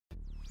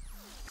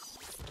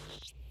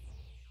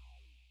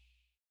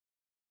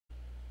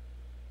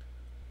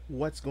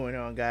What's going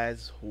on,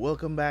 guys?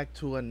 Welcome back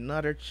to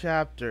another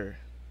chapter.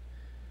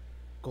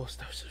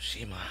 Ghost of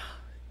Tsushima.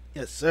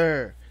 Yes,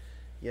 sir.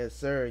 Yes,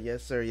 sir.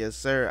 Yes, sir. Yes,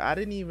 sir. I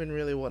didn't even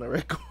really want to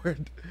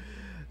record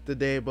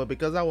today, but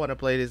because I want to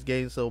play this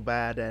game so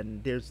bad,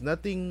 and there's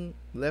nothing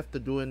left to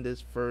do in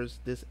this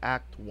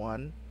act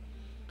one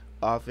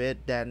of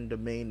it than the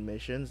main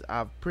missions.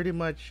 I've pretty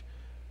much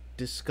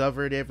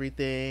discovered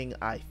everything,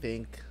 I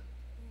think,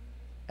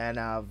 and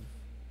I've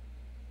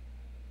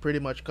pretty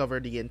much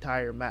covered the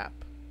entire map,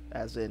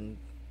 as in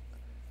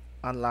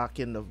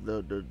unlocking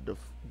the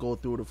go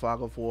through the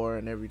fog of war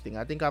and everything.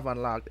 I think I've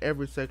unlocked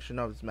every section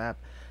of this map,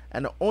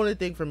 and the only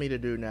thing for me to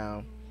do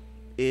now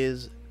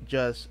is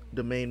just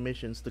the main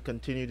missions to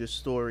continue the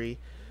story.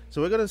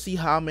 So we're gonna see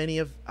how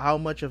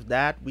much of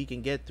that we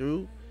can get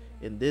through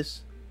in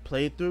this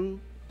playthrough.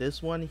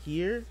 This one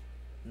here,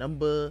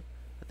 I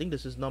think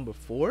this is number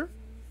 4.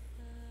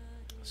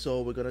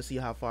 So we're gonna see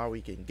how far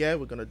we can get.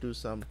 We're gonna do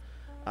some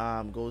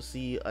go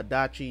see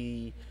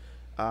Adachi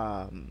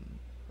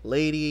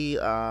lady,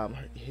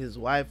 his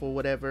wife or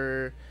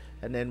whatever,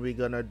 and then we're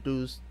gonna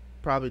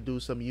probably do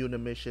some unit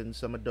missions,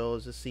 some of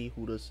those, to see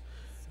who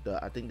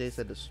I think they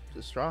said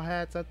the straw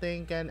hats, I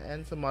think,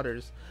 and some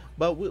others,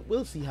 but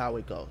we'll see how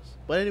it goes.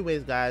 But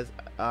anyways, guys,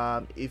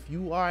 if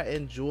you are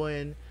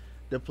enjoying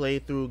the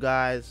playthrough,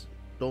 guys,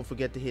 don't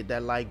forget to hit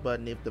that like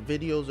button. If the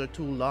videos are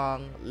too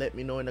long, let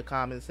me know in the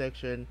comment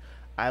section.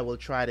 I will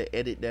try to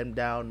edit them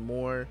down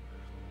more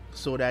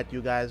so that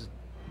you guys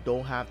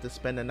don't have to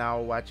spend an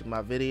hour watching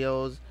my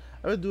videos.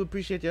 I really do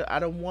appreciate you. I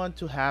don't want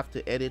to have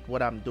to edit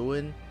what I'm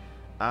doing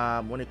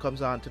when it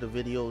comes on to the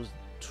videos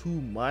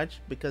too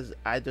much, because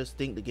I just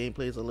think the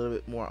gameplay is a little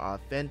bit more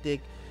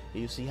authentic.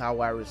 You see how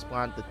I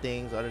respond to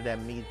things other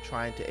than me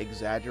trying to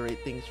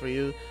exaggerate things for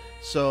you.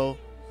 So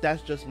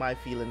that's just my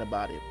feeling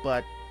about it.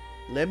 But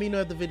let me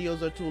know if the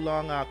videos are too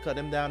long. I'll cut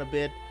them down a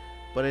bit.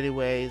 But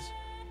anyways,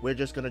 we're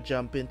just gonna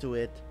jump into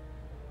it,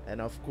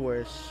 and of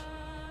course,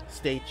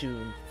 stay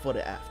tuned for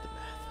the aftermath.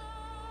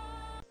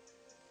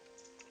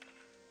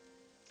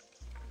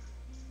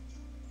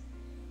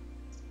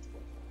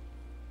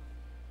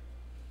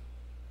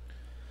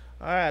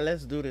 Alright,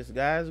 let's do this,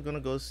 guys. We're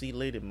gonna go see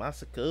Lady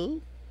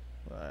Masako.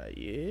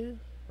 Yeah.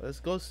 Let's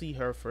go see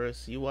her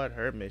first, see what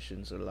her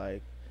missions are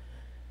like.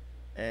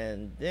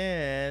 And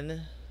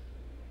then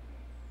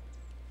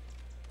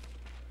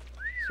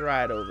it's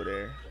right over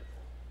there.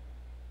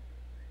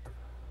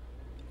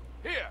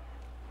 Here!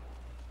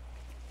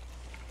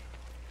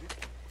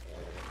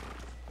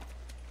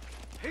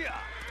 Here!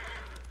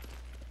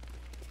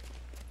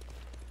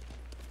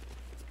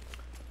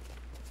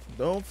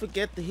 Don't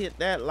forget to hit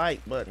that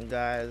like button,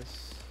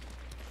 guys.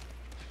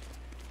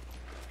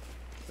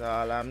 That's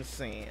all I'm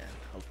saying.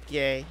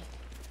 Okay?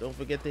 Don't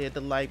forget to hit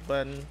the like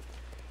button.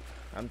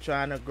 I'm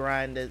trying to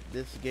grind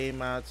this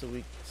game out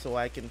so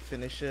I can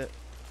finish it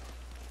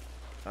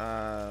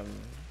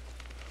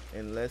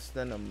in less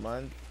than a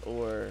month,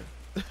 or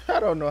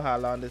I don't know how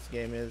long this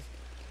game is.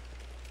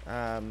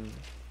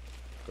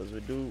 Because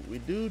we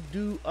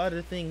do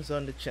other things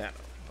on the channel,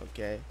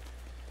 okay?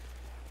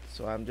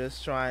 So I'm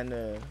just trying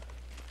to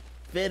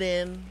fit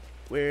in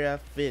where I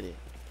fit in,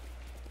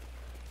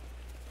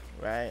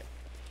 right?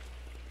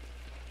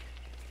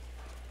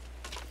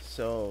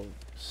 So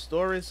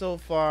story so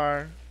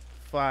far,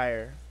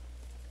 fire.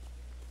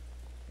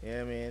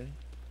 Yeah, man.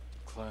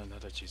 Clan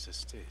Adachi's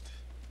estate.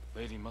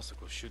 Lady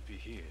Masako should be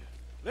here.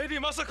 Lady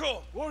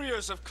Masako!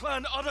 Warriors of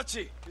Clan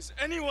Adachi! Is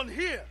anyone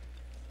here?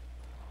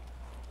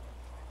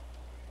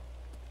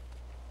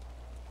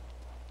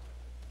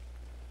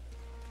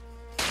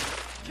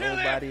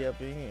 Nobody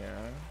up in here,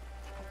 huh?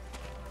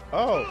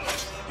 Oh!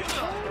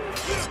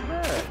 What's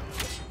that?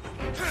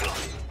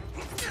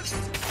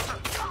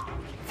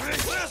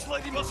 Where's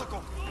Lady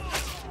Masako?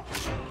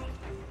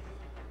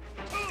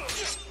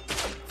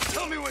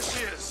 Tell me where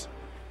she is!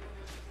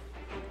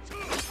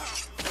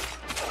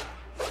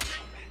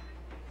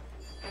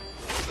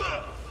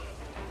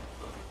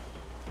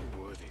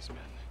 Who were these men?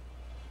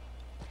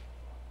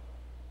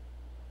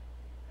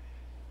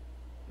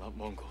 Not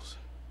Mongols,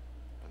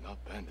 and not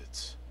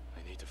bandits.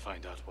 I need to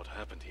find out what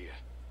happened here.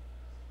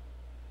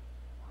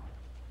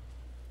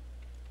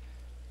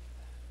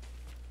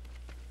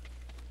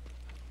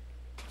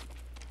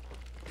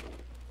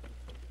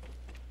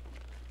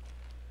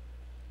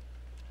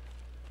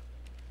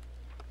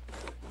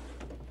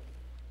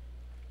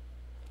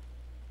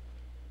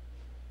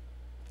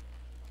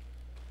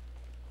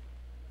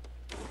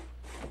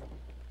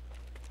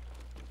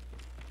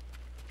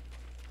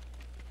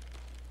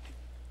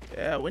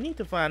 Yeah, we need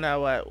to find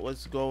out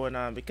what's going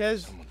on,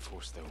 because Someone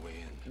forced their way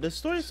in. the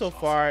story so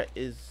far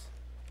is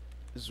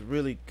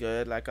really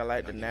good. Like, I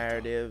like the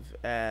narrative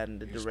and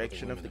the Here's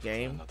direction where of the women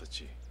game. Clan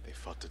Adachi. They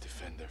fought to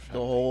defend their The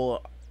family.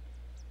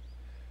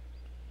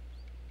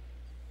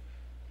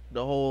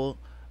 whole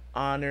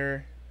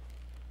honor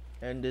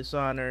and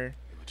dishonor,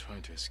 They were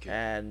trying to escape.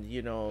 and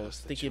you know, Pass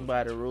the sticking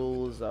by the children through the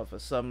rules window. of a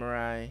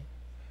samurai.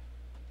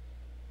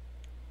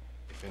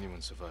 If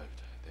anyone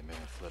survived, they may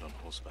have fled on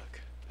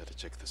horseback. Better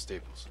check the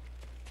stables.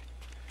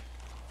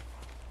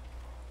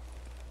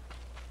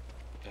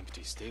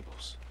 Empty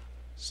stables.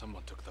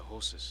 Someone took the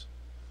horses.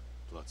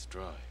 Blood's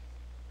dry.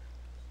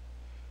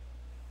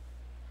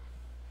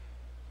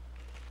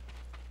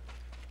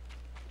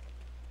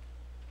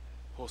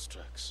 Horse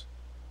tracks.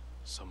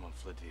 Someone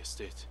fled the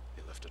estate.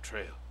 They left a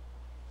trail.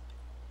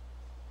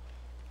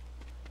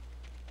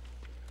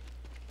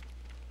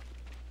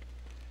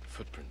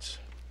 Footprints.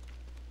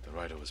 The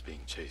rider was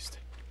being chased.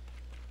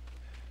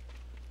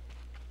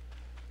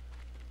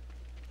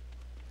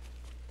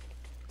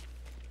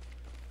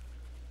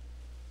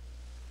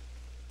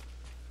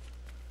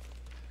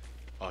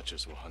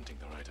 Archers were hunting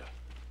the rider.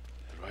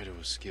 The rider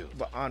was skilled.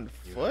 But on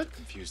You foot? had to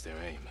confuse their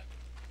aim.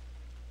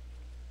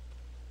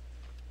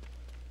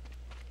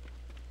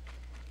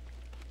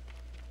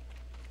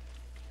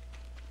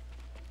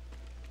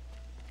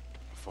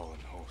 A fallen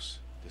horse.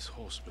 This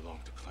horse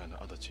belonged to Clan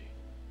Adachi.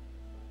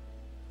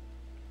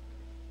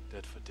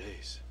 Dead for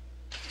days.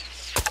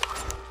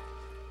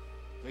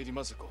 Lady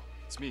Masako,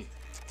 it's me.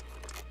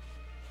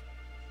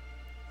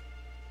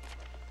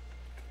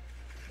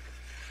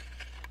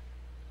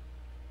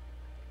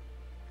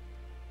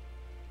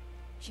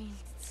 Jin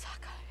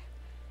Sakai.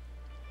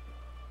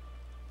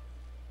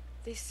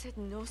 They said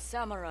no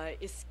samurai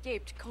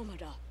escaped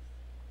Komoda.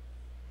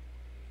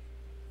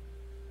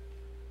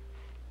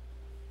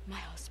 My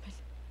husband.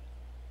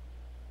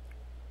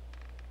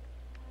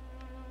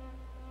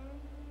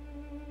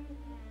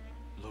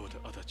 Lord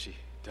Adachi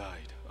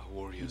died a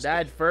warrior's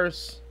Died death,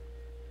 first.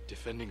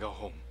 defending our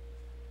home.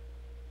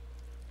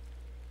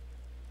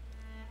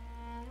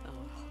 Oh.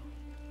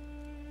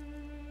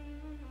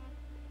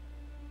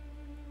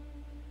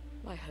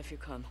 Why have you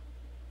come?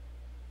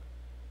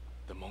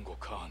 The Mongol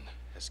Khan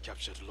has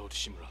captured Lord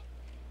Shimura.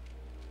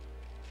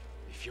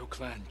 If your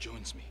clan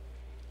joins me,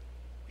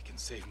 we can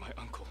save my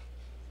uncle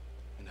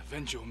and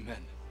avenge your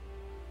men.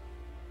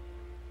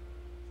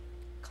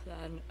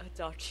 Clan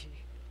Adachi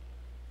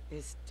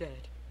is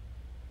dead.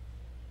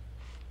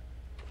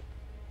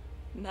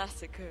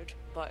 Massacred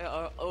by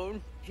our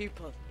own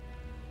people.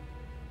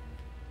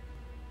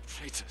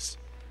 Traitors.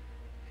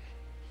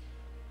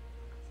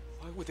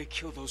 Why would they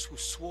kill those who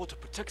swore to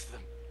protect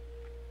them?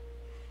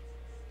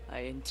 I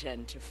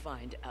intend to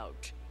find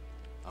out.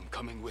 I'm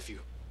coming with you.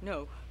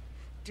 No,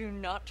 do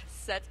not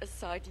set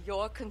aside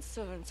your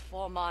concerns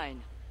for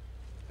mine.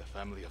 The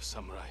family of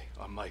samurai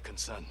are my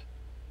concern.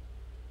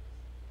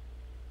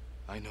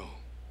 I know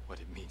what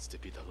it means to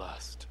be the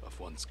last of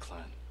one's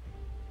clan.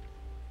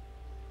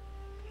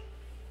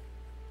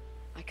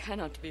 I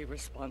cannot be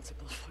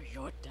responsible for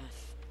your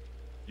death.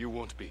 You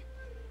won't be.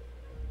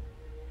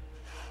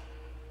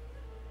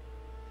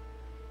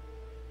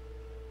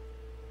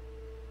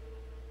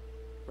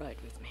 Ride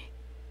with me.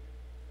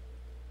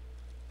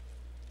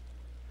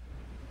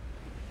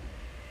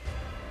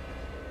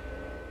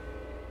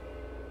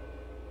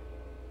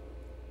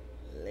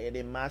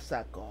 Lady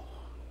Masako.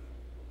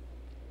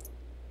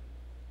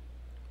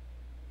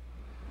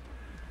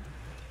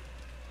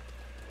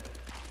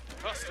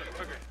 Faster,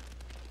 quicker.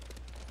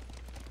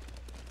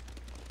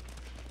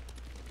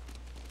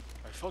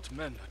 I fought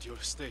men at your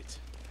estate.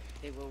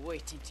 They were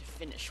waiting to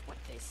finish what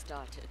they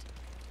started.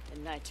 The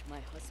night my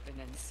husband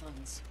and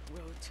sons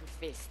rode to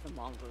face the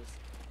Mongols.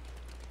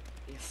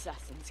 The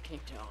assassins came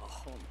to our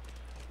home.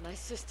 My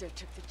sister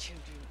took the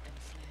children and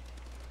fled.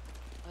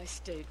 I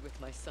stayed with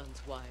my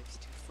sons' wives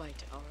to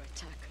fight our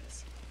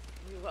attackers.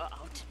 We were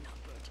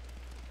outnumbered.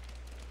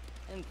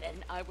 And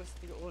then I was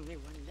the only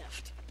one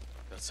left.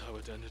 That's how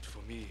it ended for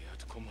me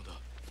at Komoda.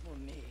 For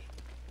me,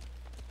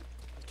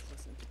 it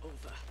wasn't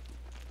over.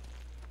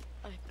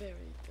 I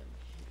buried them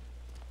here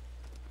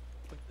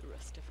with the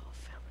rest of our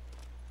family.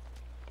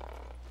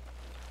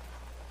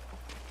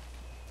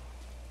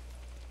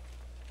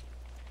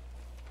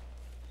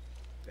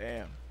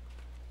 Damn.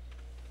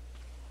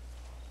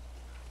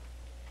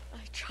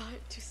 I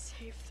tried to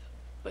save them,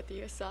 but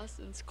the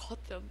assassins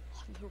caught them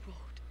on the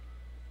road,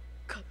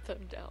 cut them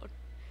down.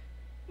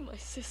 My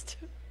sister,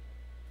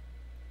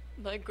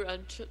 my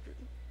grandchildren,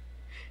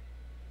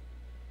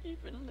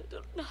 even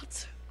little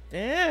Natsu.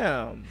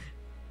 Damn.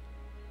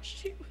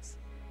 She was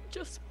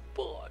just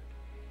born.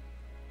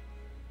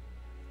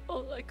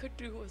 All I could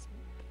do was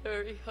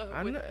bury her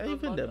I'm with not her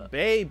even the mother.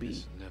 baby.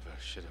 This never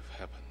should have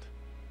happened.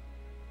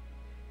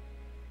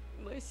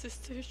 My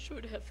sister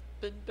should have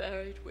been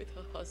buried with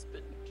her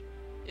husband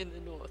in the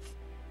north.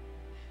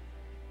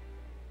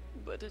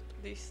 But at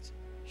least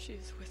she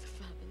is with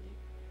family.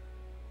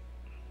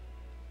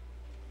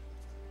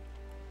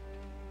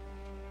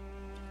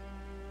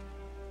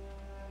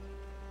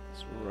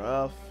 It's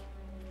rough.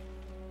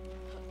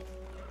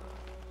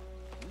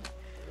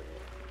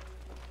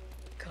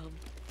 Come.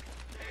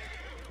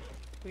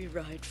 We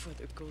ride for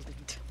the Golden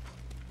Temple.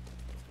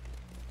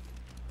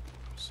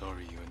 I'm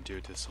sorry you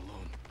endured this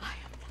alone. I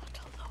am not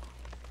alone.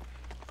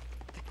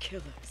 The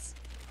killers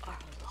are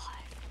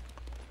alive.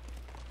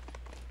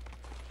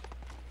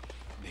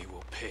 They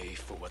will pay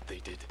for what they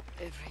did.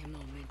 Every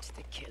moment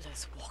the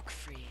killers walk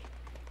free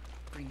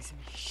brings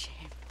me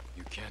shame.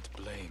 You can't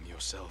blame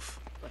yourself.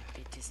 But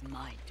it is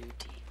my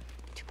duty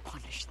to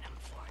punish them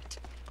for it.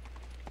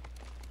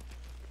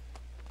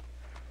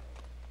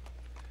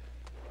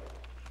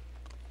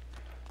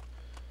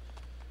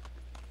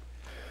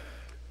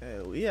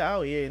 we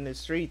out here in the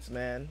streets,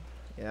 man.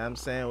 You know what I'm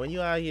saying? When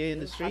you out here in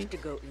the You'll have streets, to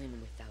go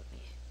in without me.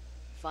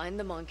 Find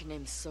the monk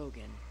named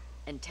Sogen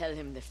and tell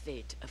him the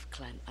fate of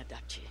Clan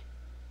Adachi.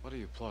 What are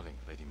you plotting,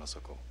 Lady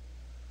Masako?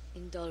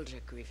 Indulge a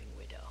grieving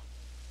widow.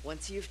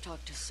 Once you've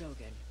talked to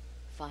Sogen,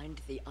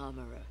 find the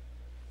armorer.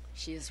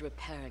 She is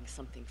repairing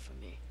something for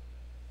me.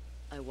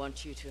 I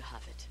want you to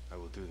have it. I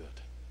will do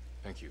that.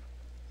 Thank you.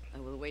 I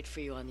will wait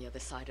for you on the other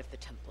side of the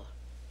temple.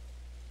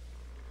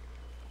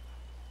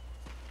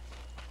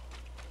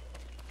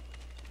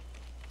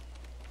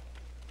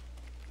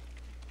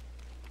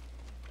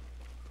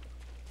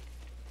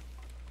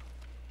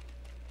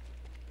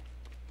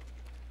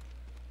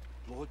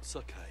 Lord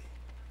Sakai,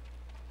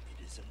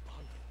 it is an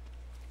honor.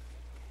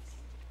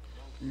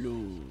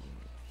 Lord,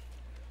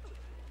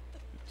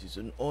 it is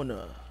an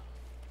honor.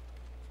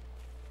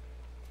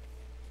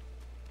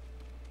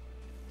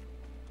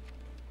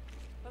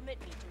 Permit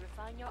me to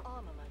refine your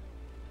armor, my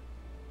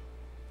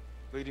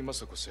lord. Lady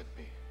Masako sent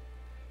me.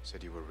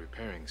 Said you were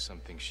repairing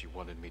something she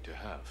wanted me to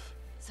have.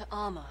 The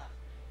armor.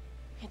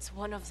 It's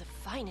one of the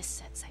finest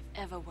sets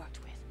I've ever worked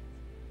with.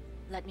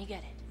 Let me get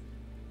it.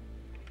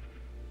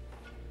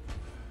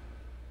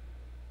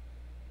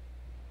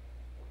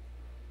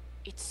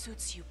 It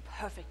suits you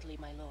perfectly,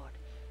 my lord.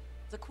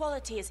 The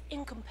quality is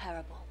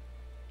incomparable.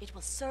 It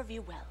will serve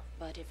you well,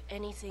 but if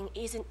anything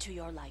isn't to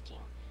your liking,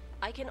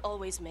 I can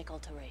always make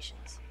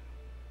alterations.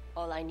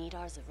 All I need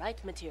are the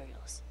right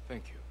materials.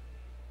 Thank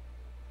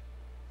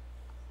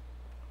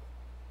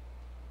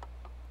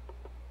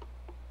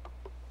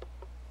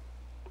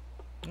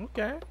you.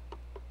 Okay.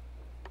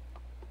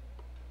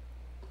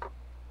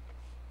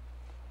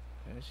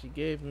 And she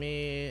gave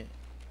me.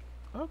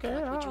 Okay,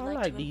 What would you I like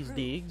like to these improve?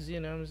 digs. You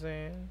know what I'm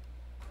saying?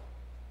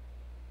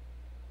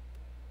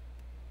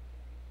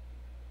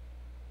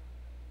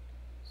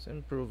 Let's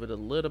improve it a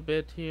little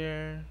bit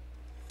here.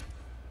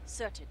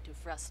 Certain to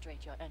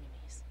frustrate your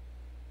enemies.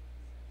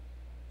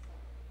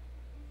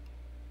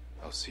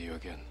 I'll see you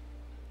again.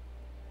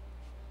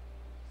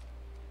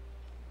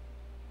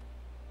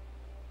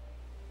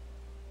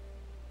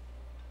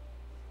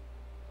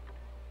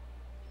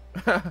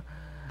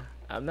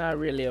 I'm not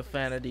really a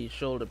fan of these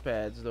shoulder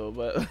pads though,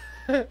 but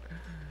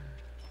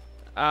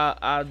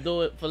I'll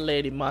do it for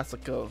Lady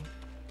Masako.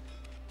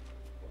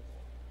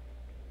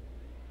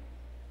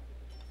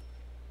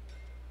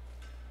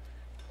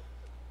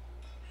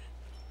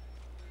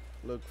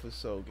 Look for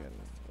Sogen.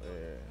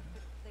 Where?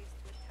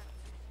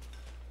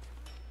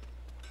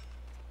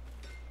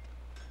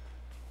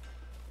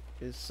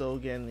 Is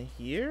Sogen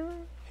here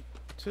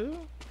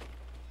too?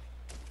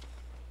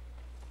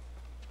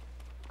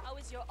 How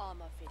is your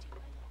armor fitting, my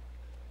lord?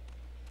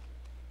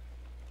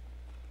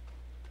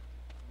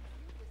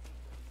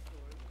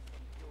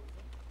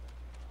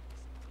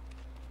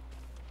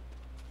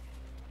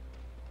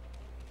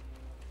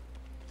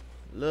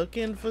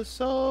 Looking for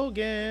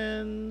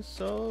Sogen,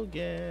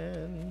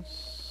 Sogen,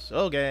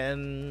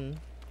 Sogen.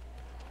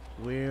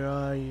 Where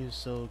are you,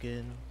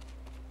 Sogen?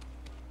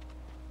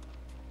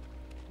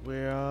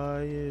 Where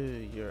are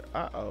you? You're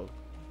uh-oh.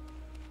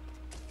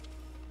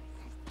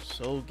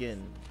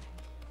 Sogen.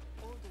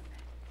 Older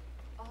men,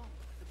 all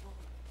the bold.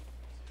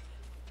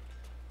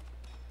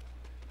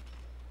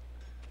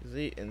 Is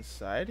he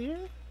inside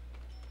here?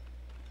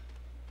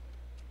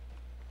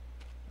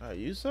 Are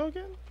you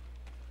Sogen?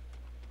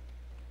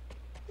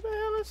 Who the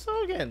hell is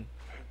Sogen?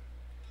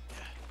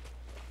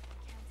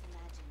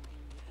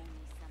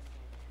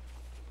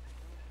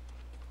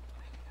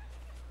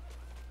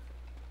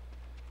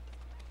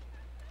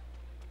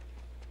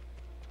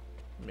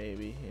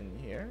 Maybe in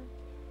here?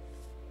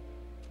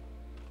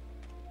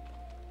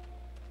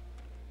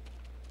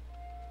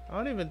 I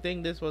don't even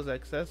think this was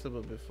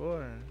accessible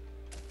before.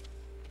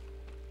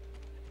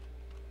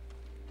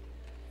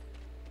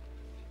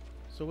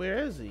 So where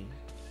is he?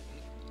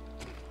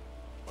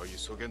 Are you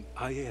Sogen?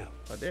 I am.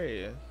 Oh, there he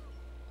is.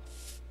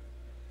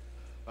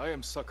 I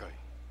am Sakai.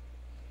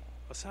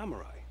 A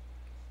samurai.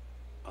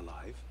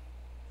 Alive?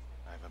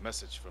 I have a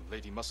message from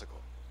Lady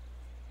Masako.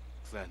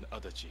 Clan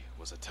Adachi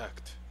was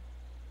attacked.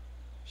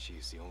 She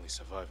is the only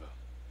survivor.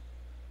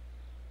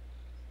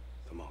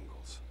 The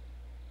Mongols.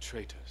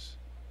 Traitors.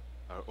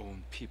 Our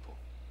own people.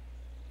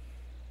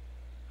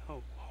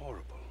 How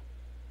horrible.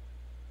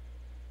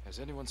 Has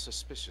anyone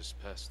suspicious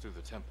passed through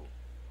the temple?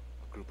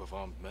 A group of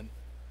armed men?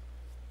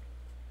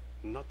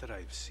 Not that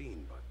I've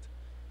seen, but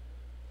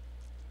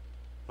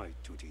my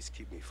duties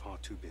keep me far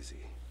too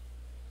busy.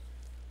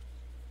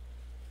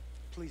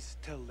 Please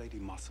tell Lady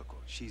Masako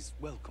she's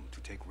welcome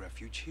to take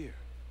refuge here.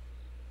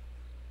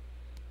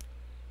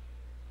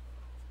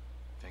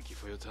 Thank you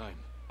for your time.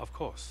 Of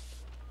course.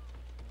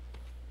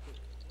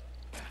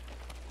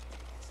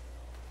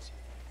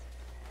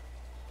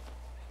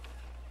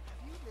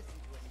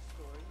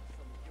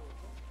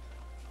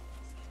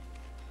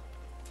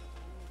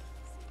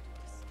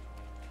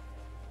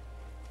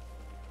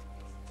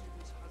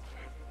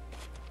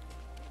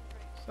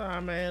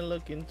 Sorry, man,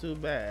 looking too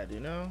bad, you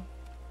know.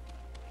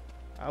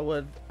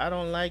 I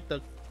don't like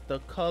the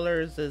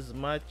colors as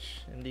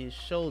much in these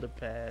shoulder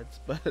pads,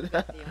 but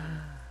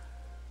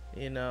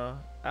You know,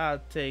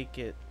 I'll take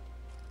it.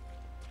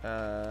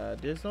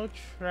 There's no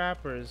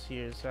trappers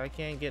here, so I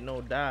can't get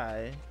no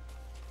dye.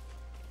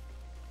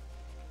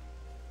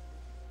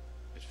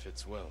 It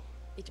fits well.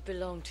 It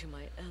belonged to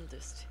my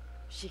eldest,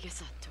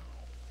 Shigesato.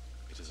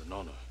 It is an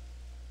honor.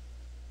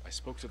 I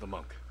spoke to the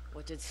monk.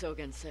 What did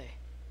Sogen say?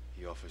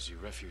 He offers you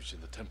refuge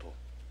in the temple.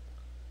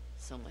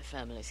 So my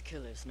family's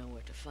killers know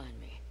where to find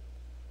me.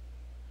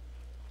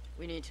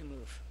 We need to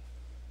move.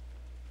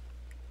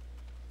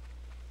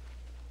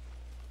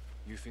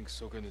 You think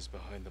Sogen is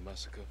behind the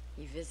massacre?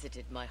 He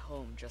visited my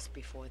home just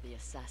before the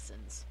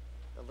assassins.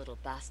 The little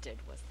bastard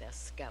was their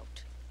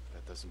scout.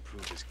 That doesn't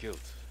prove his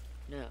guilt.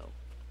 No,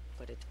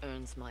 but it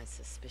earns my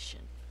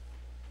suspicion.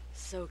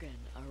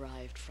 Sogen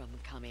arrived from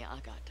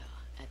Kamiagata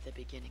at the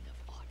beginning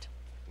of autumn.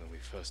 When we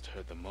first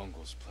heard the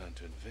Mongols plan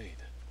to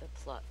invade. The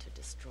plot to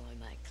destroy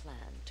my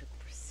clan took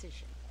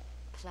precision,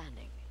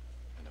 planning,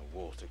 And a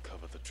war to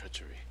cover the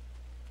treachery.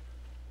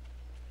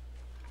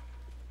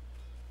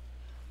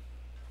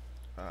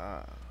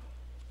 Ah.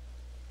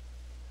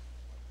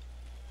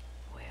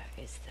 Where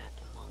is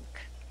that monk?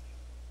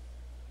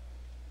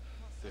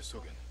 There's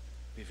Sogen,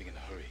 leaving in a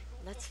hurry.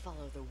 Let's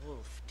follow the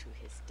wolf to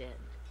his den.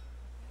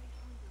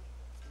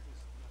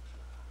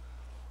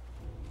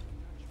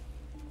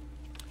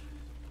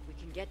 We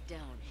can get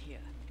down here.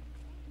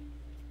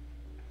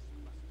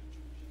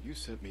 You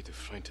sent me to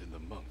frighten the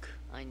monk.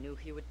 I knew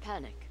he would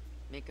panic,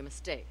 make a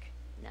mistake.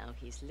 Now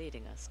he's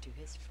leading us to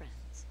his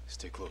friends.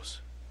 Stay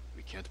close.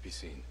 We can't be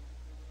seen.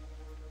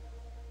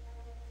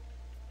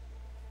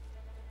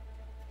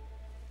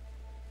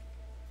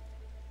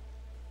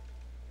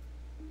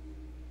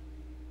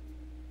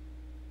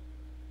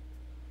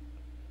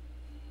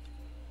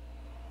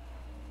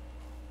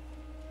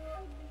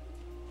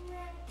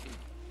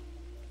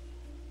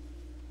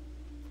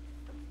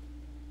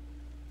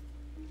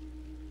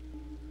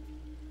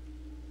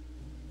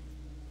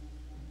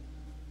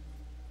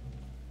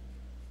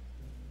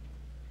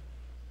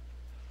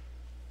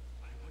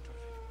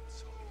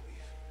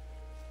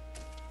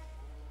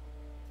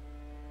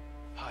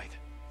 Hide.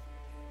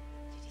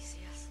 Did he see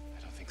us?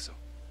 I don't think so.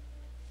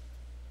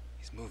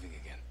 He's moving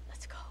again.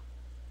 Let's go.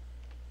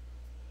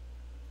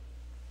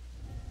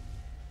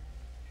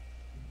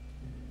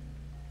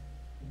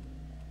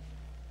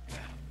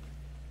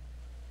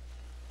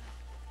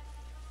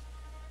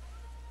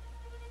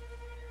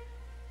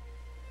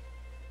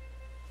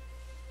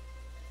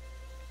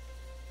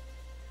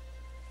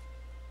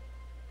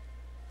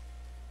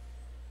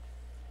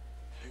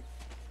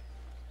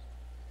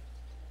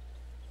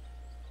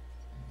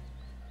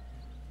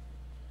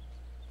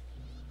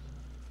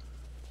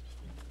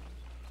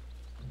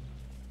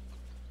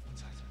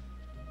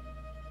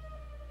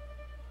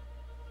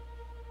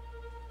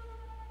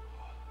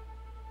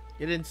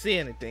 You didn't see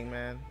anything,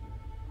 man.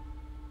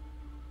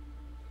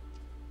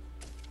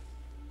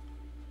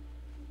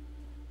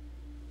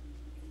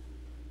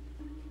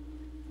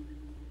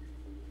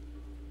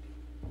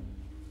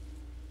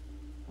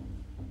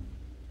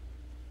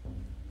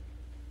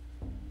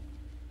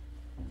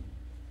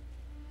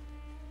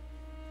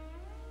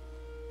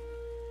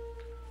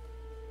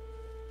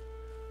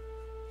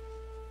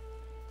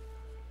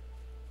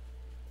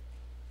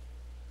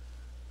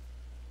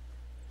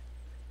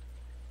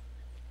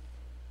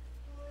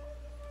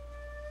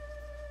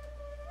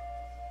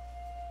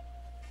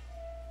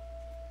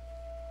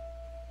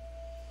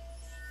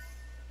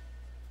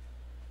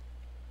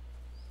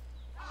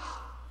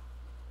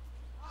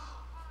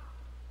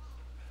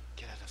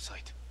 Get out of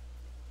sight.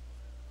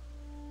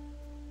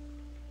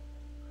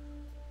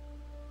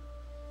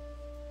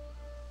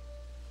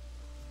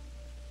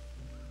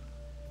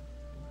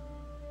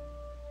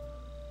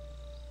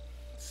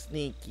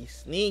 Sneaky,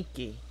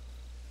 sneaky.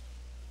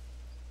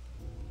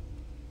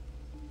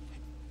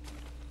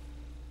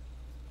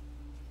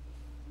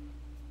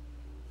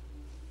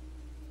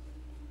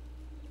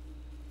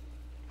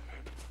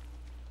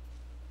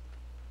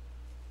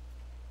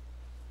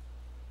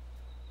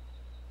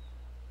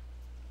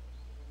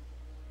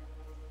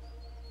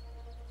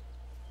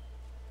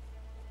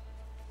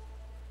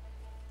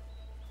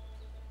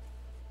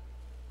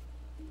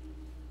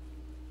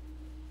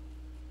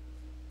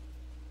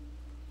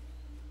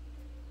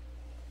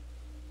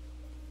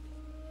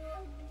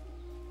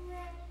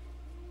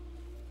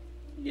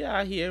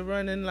 Yeah, here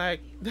running like.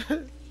 Let's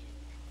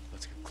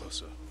get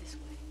closer. This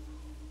way.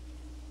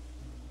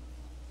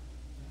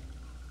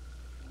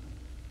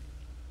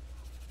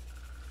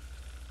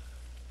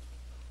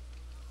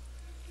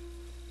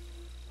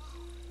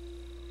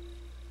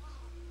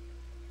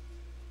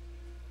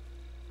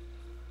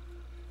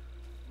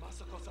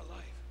 Masako's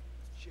alive.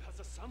 She has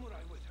a samurai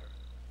with her.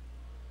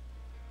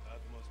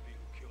 That must be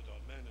who killed our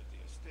men at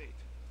the estate.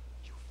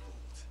 You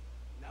fools.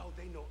 Now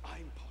they know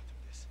I'm part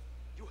of this.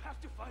 You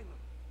have to find them.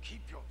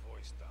 Keep your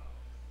voice down.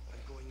 I'm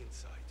going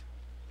inside.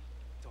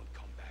 Don't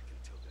come back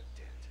until they're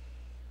dead.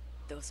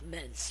 Those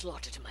men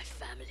slaughtered my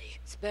family.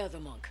 Spare the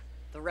monk.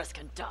 The rest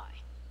can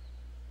die.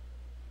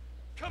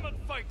 Come and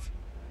fight!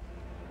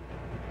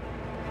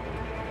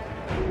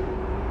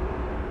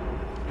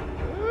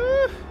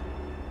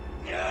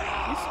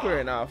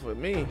 squaring off with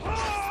me.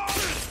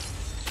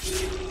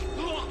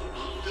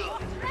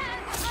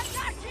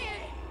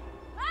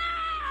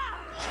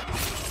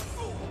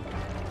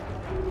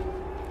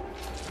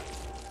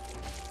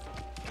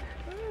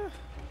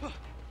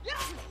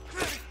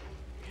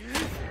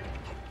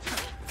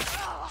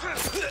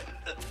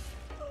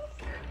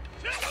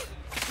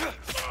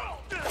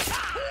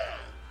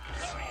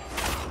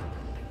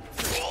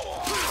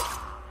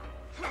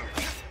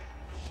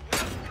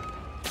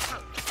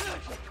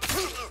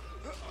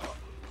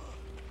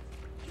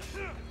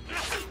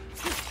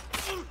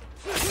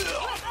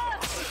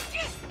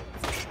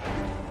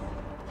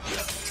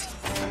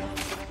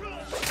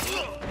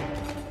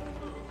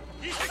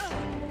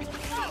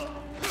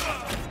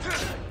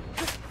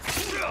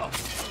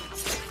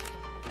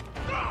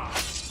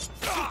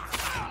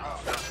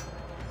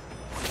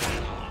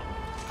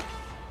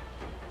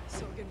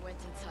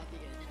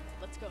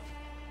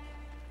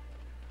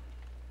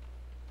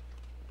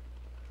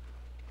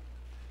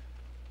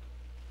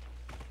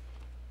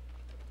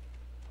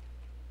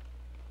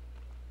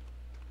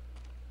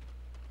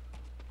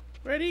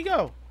 Where'd he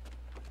go?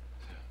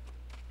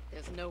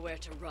 There's nowhere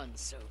to run,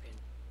 Sogen.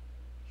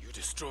 You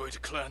destroyed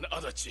Clan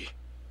Adachi.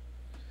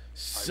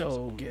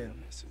 Sogen.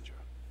 Messenger.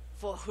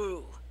 For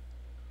who?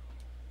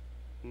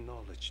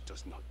 Knowledge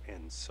does not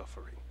end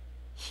suffering.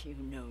 You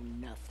know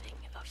nothing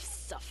of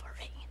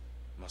suffering.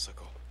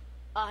 Masako.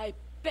 I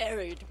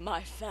buried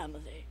my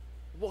family,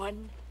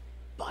 one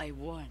by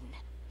one.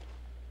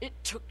 It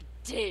took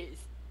days.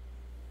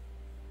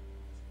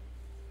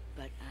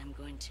 But I'm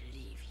going to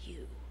leave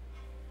you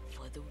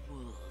for the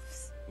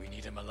wolves. We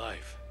need him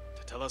alive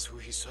to tell us who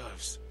he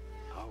serves.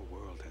 Our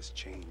world has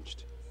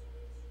changed.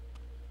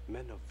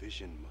 Men of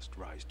vision must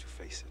rise to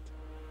face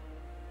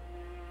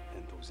it.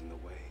 And those in the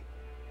way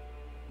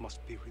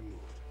must be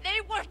removed.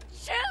 They were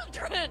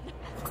children!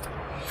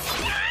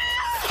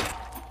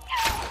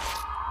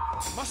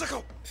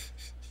 Masako!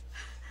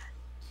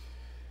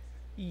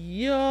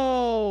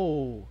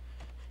 Yo!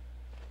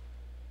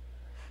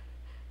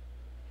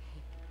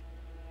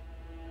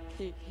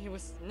 He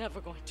was never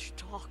going to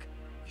talk.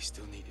 We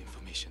still need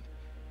information.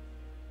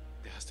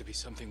 There has to be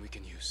something we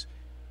can use.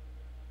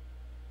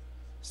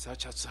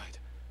 Search outside.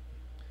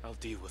 I'll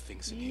deal with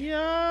things in here.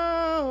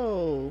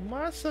 Yo!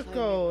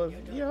 Masako!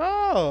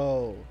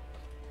 Yo!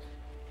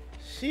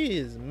 She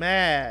is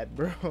mad,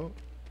 bro.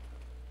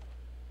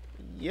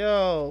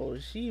 Yo,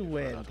 she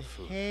went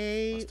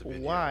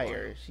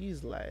haywire.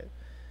 She's like,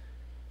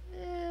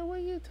 eh,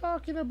 what you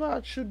talking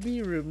about should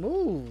be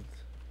removed.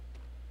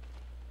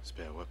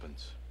 Spare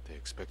weapons. They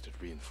expected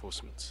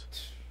reinforcements.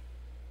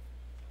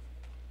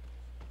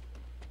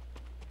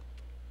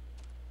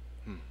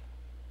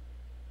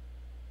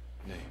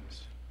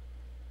 Names.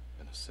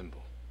 And a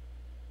symbol.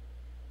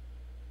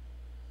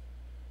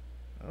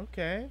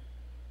 Okay.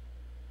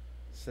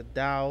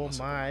 Sadao,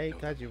 Mai,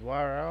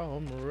 Kajiwara,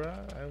 Homura.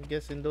 I'm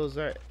guessing those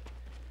are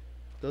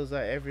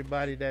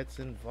everybody that's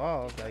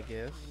involved, I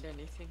guess. Find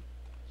anything?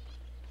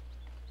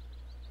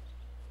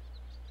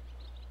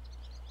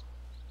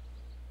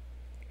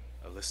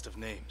 A list of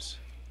names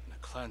and a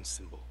clan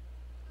symbol.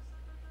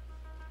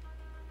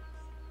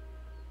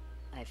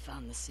 I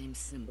found the same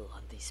symbol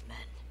on these men.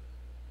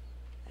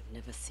 I've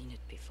never seen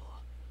it before.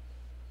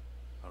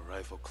 A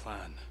rival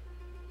clan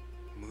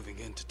moving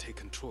in to take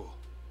control.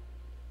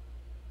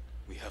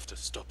 We have to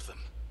stop them.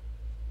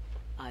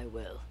 I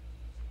will.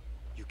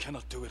 You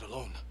cannot do it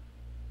alone.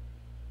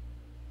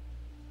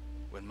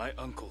 When my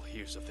uncle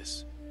hears of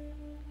this,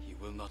 he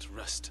will not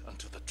rest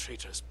until the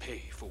traitors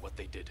pay for what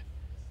they did.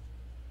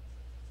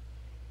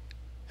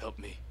 Help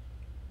me,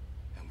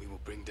 and we will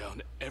bring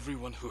down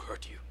everyone who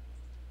hurt you.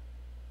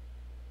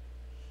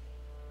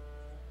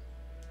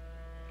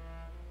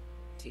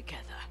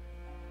 Together.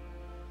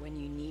 When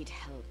you need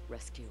help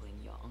rescuing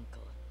your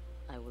uncle,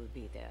 I will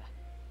be there.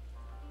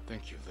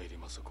 Thank you, Lady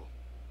Masako.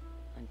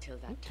 Until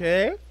that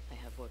Okay. time, I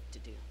have work to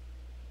do.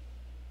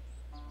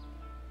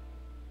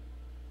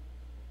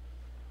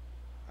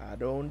 I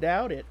don't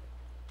doubt it.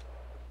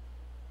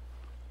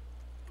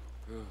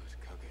 Good,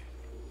 Kage.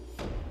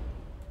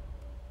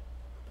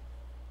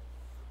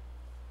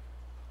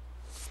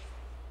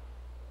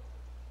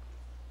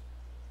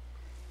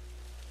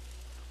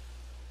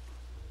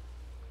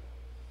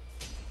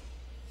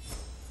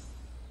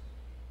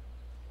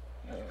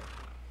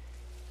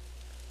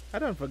 I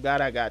done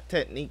forgot I got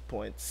technique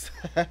points.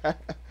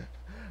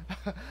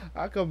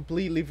 I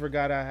completely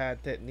forgot I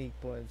had technique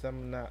points.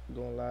 I'm not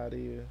gonna lie to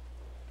you.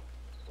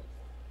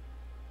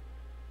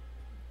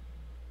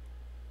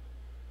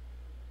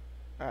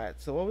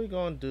 Alright, so what we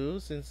gonna do,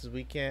 since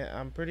we can't,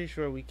 I'm pretty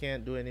sure we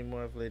can't do any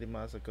more of Lady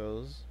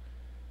Masako's.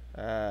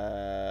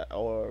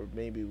 Or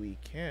maybe we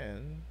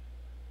can.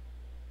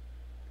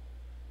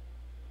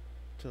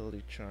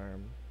 Utility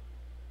charm.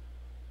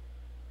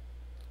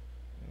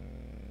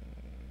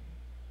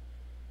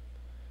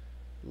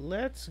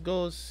 Let's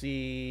go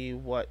see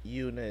what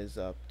Yuna is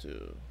up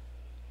to.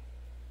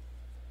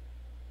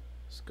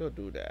 Let's go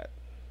do that.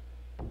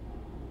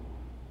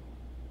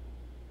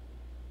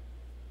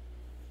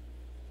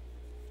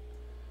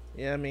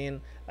 Yeah, I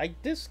mean,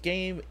 like this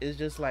game is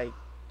just like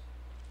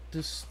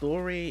the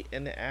story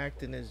and the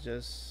acting is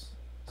just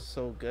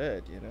so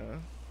good, you know.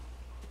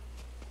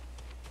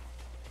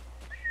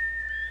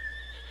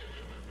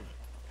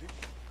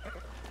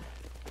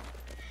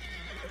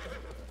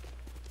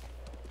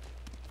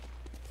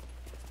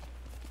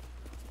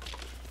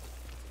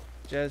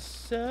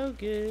 Just so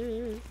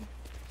good,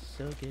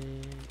 so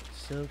good,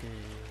 so good.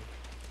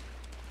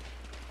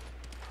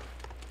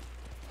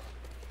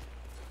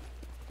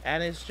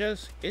 And it's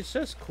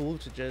just cool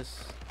to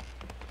just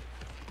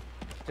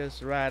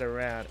ride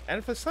around.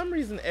 And for some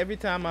reason, every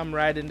time I'm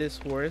riding this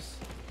horse,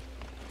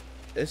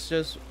 it's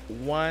just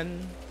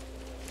one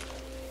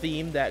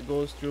theme that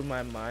goes through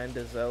my mind,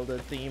 the Zelda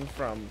theme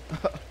from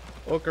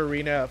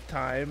Ocarina of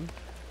Time.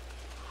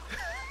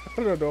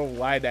 I don't know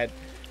why that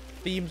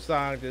theme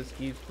song just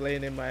keeps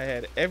playing in my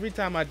head. Every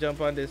time I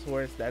jump on this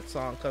horse, that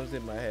song comes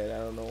in my head. I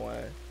don't know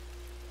why.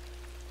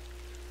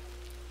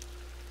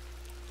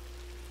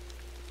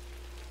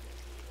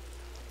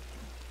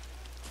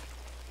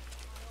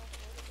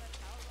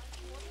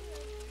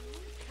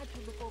 Had to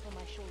look over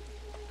my shoulder.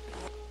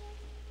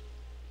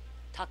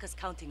 Taka's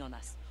counting on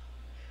us.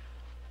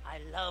 I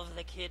love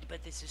the kid,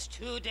 but this is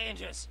too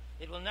dangerous.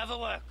 It will never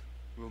work.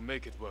 We'll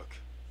make it work.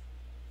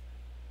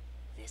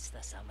 This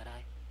the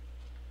samurai?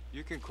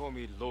 You can call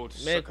me Lord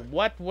Make Sucker.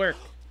 what work?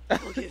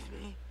 Forgive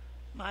me,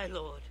 my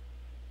lord.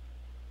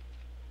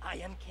 I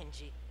am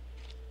Kenji,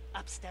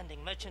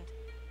 upstanding merchant,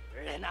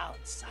 renowned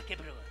sake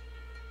brewer.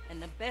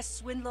 And the best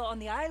swindler on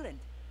the island.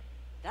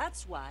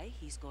 That's why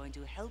he's going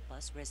to help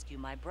us rescue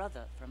my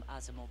brother from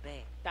Azamo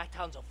Bay. That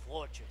town's a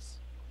fortress.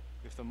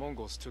 If the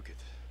Mongols took it,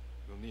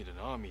 we'll need an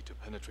army to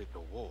penetrate the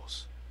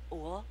walls.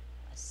 Or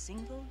a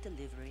single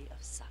delivery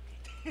of sake.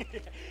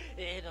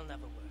 It'll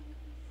never work.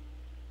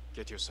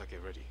 Get your sake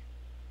ready.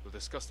 We'll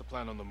discuss the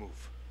plan on the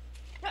move.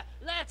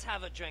 Let's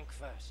have a drink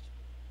first.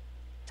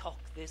 Talk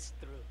this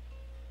through.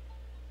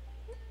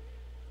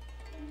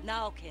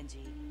 Now,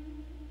 Kenji.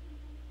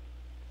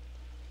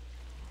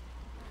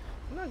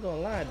 I'm not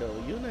gonna lie though,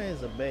 Yuna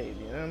is a babe,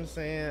 you know what I'm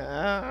saying?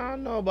 I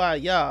don't know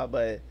about y'all,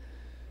 but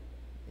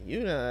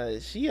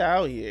Yuna, she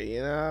out here, you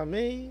know what I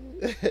mean?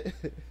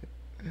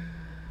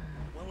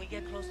 When we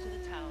get close to the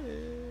town,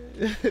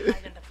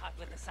 hide in the cart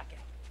with the sake.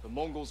 The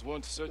Mongols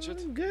won't search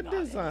it? Good Not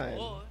design.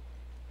 anymore.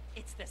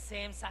 It's the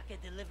same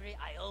sake delivery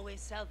I always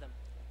sell them.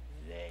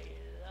 They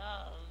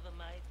love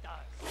my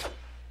dars.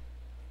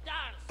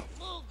 Dars,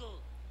 Mughal!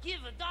 Give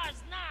a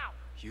dars now!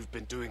 You've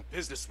been doing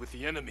business with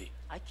the enemy.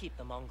 I keep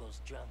the Mongols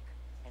drunk,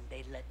 and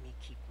they let me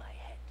keep my head.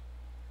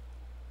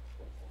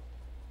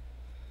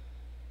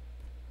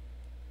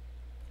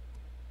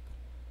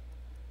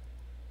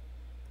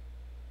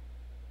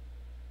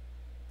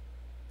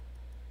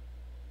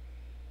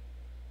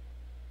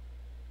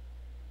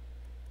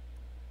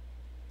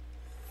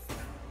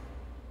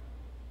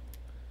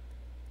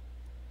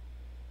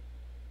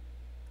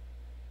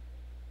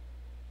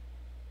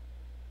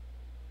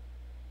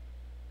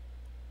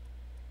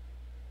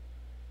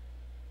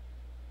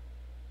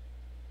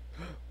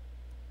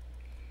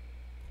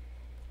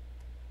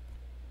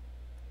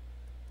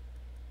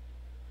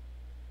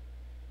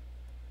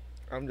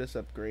 I'm just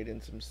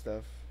upgrading some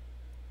stuff.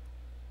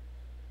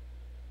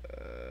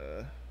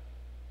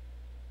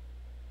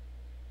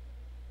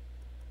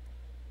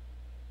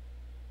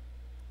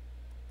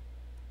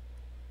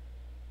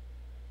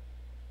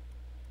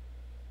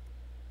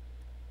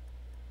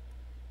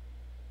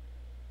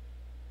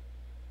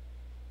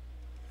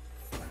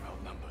 I'm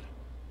outnumbered.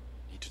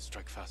 Need to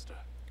strike faster.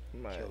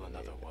 Kill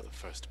another while the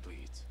first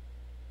bleeds.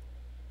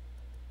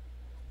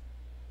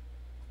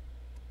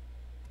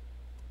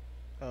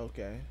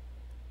 Okay.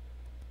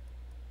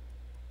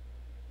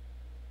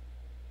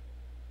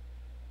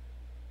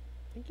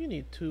 I think you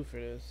need 2 for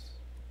this.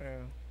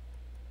 Yeah.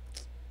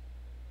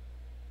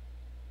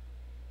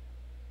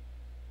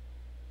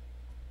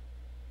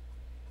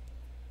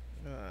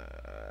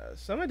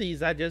 Some of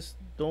these I just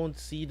don't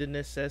see the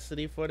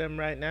necessity for them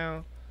right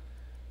now.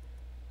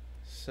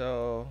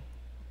 So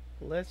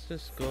let's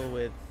just go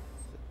with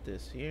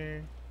this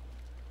here.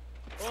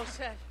 All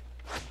set.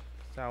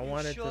 So I You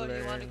wanted sure to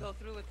you want to learn. go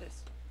through with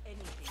this?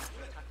 Anything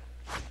for Taka.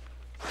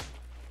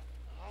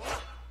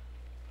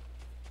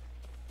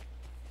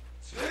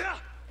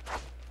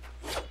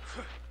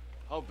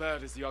 How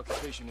bad is the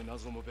occupation in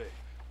Azuma Bay?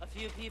 A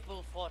few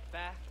people fought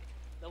back.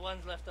 The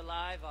ones left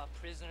alive are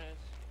prisoners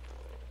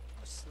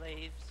or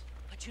slaves.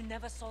 But you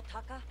never saw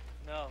Taka?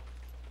 No.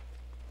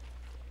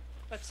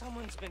 But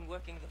someone's been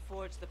working the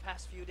forge the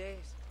past few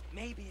days.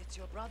 Maybe it's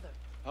your brother.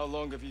 How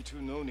long have you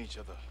two known each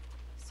other?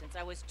 Since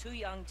I was too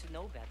young to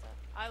know better.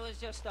 I was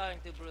just starting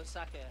to brew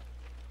sake.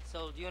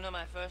 Sold Yuna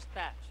my first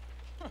batch.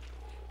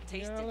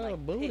 Tasted Got a little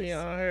like booty piss.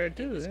 on her It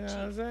too, was you know what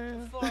I'm cheap.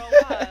 saying? For a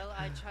while,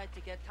 I tried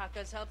to get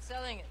Taka's help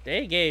selling it.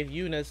 They gave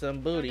Yuna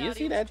some booty. Turned You out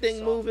see he was that too thing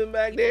soft. moving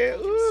back People there?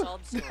 told him Ooh.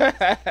 sob stories.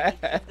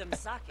 He'd give them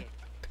sake.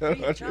 Don't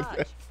Free of charge.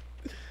 understand.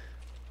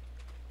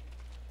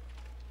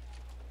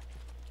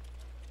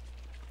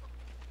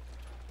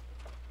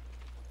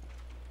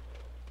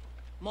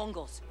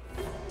 Mongols.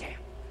 Damn.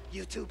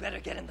 You two better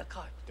get in the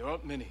cart. There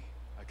aren't many.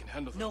 I can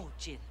handle them. No,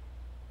 Jin.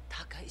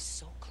 Taka is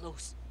so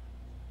close.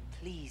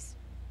 Please.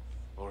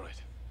 All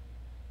right.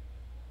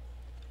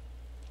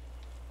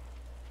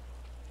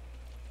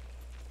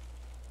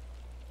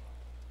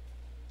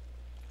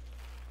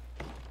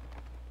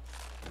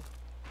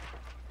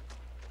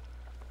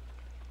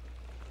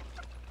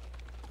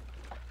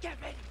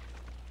 Get ready.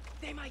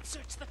 They might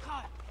search the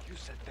car. You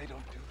said they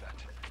don't do that.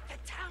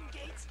 The town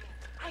gates.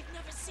 I've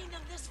never seen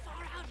them this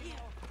far out here.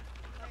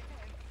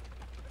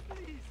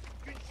 Please,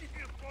 keep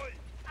your boy.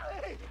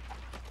 Hey!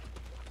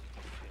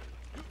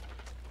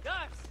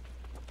 Dars!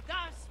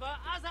 Dars for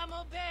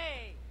Azamo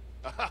Bay!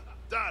 Aha!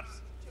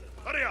 Dars!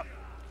 Hurry up!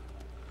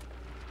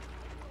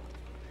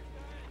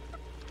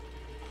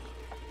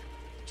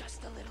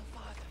 Just a little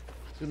farther.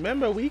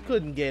 Remember, we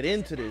couldn't get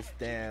into this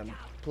damn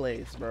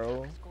place,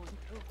 bro.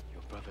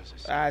 Your brothers are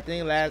safe. I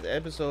think last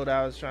episode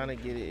I was trying to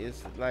get it.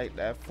 It's like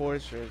that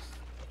fortress.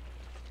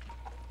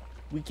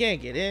 We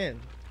can't get in.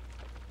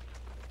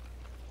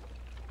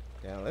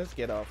 Now let's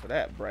get off of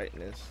that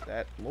brightness,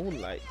 that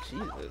moonlight.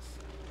 Jesus.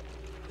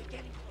 We're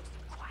getting close.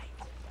 Quiet.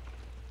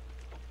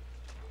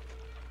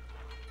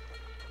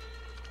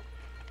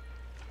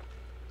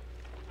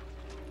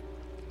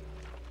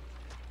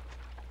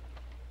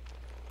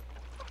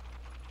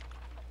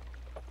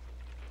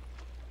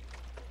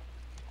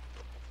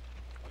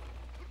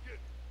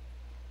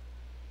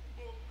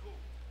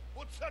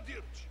 What's that,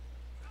 Dirch?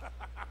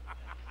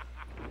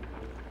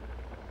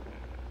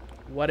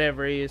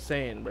 Whatever he is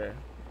saying, bro.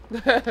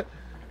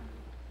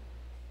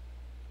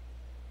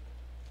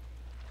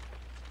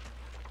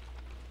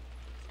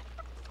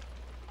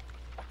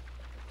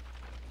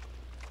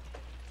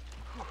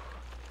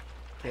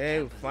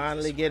 Okay, we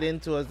finally get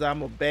into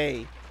Azamo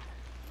Bay.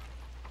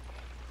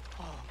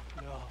 Oh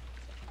no.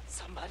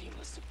 Somebody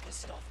must have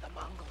pissed off the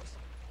Mongols.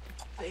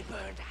 They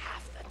burned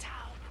half the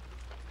town.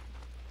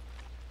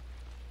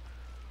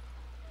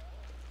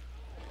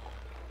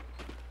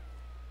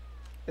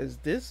 Is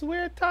this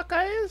where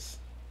Taka is?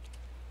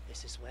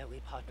 This is where we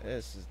part ways.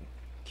 This is.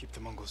 Keep the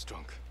Mongols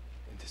drunk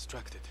and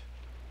distracted.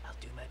 I'll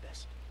do my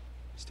best.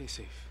 Stay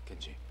safe,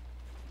 Genji.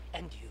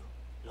 And you,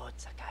 Lord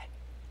Sakai.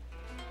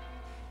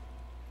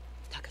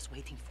 Taka's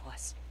waiting for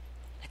us.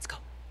 Let's go.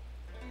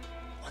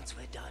 Once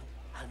we're done,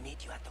 I'll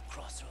meet you at the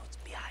crossroads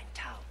behind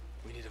town.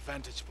 We need a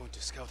vantage point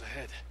to scout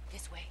ahead.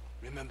 This way.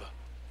 Remember,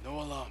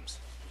 no alarms.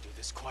 We do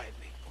this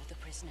quietly. All the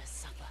prisoners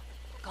suffer.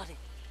 Got it.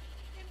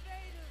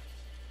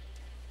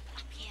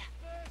 Up here.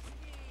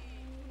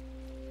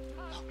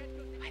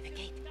 Look, by the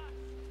gate.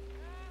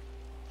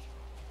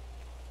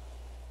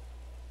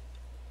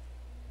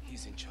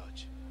 He's in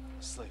charge.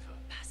 Slave her.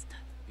 Bastard.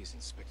 He's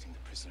inspecting the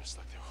prisoners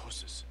like they're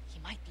horses. He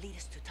might lead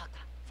us to Taka.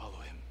 Follow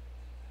him.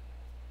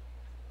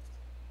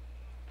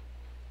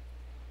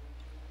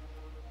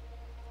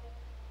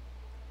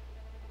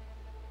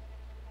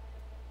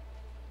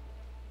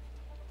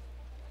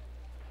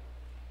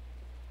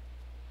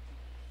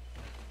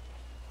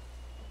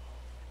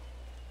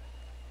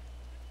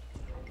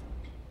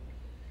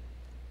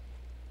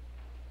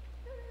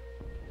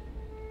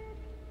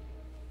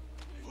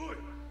 Hui!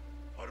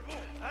 Harbo!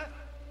 Huh?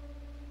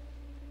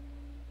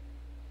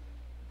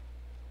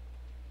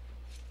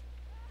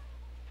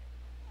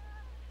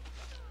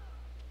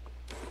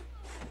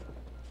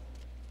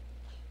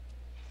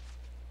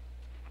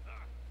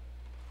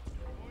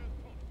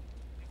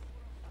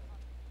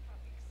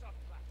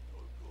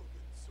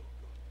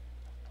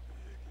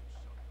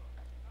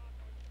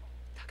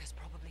 Taka's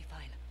probably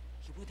fine.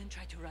 He wouldn't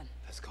try to run.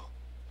 Let's go.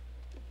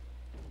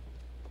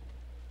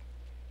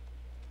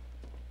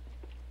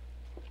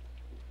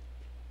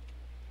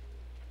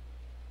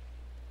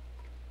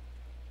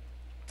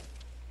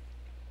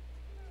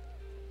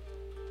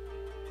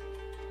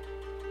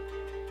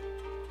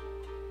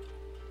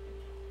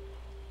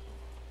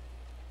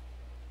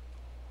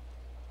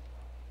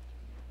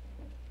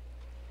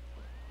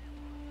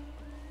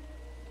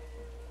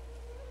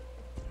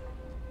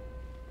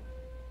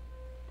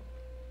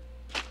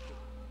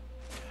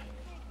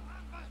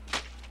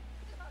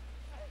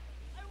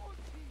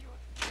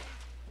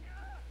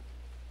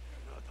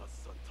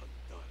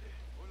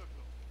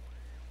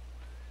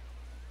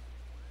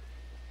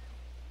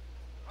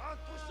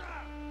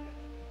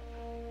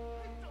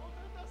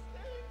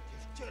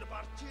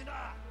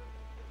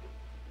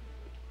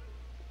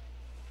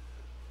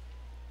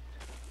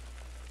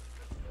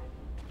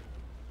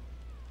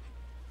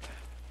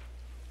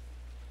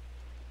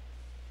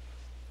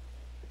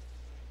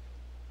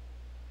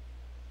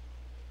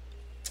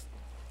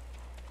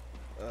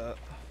 Uh.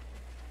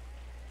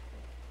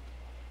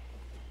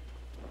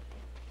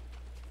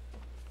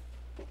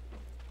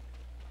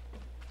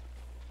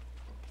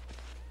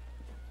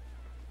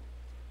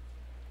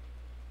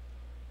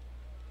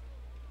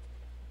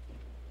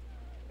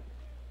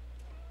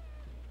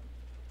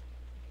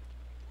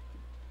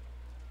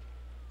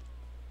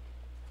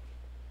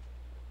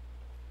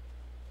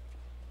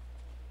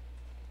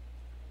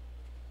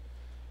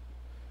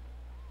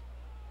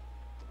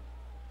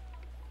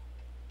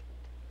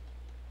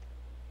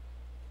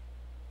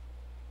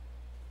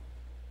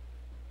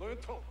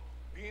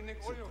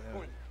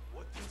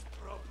 What is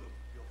problem?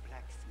 Your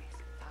blacksmith,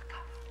 Taka.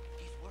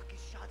 His work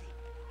is shoddy.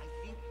 I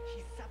think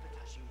he's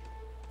sabotaging you.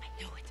 I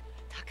know it.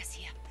 Taka's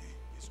here.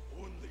 He is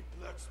only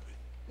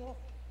blacksmith. No,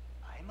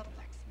 I'm a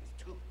blacksmith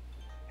too,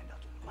 and I'll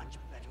do much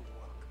better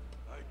work.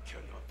 I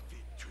cannot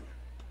feed two.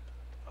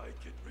 I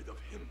get rid of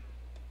him.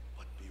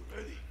 But be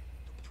ready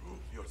to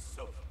prove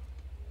yourself.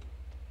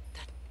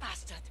 That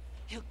bastard!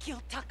 He'll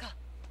kill Taka!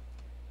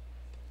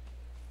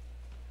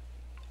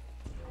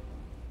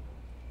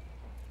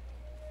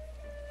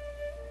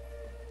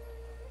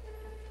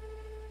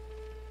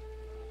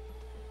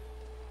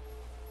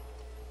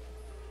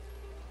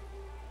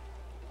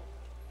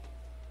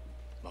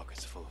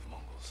 Market's full of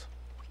Mongols.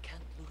 We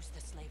can't lose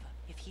the slaver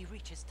if he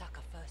reaches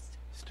Taka first.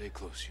 Stay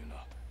close, Yuna.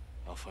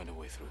 I'll find a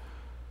way through.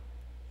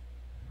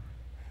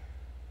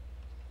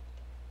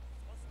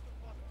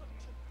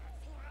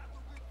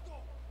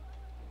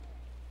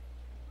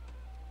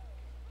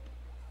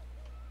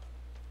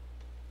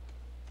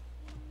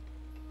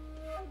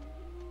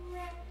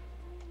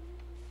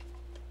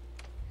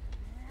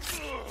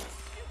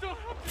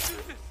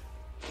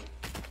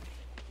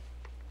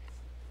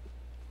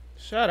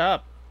 Shut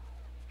up.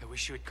 I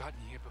wish you had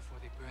gotten here before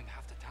they burned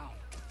half the town.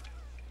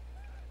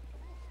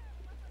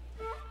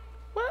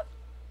 What?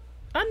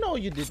 I know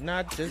you did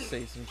not just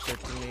say some shit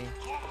to me.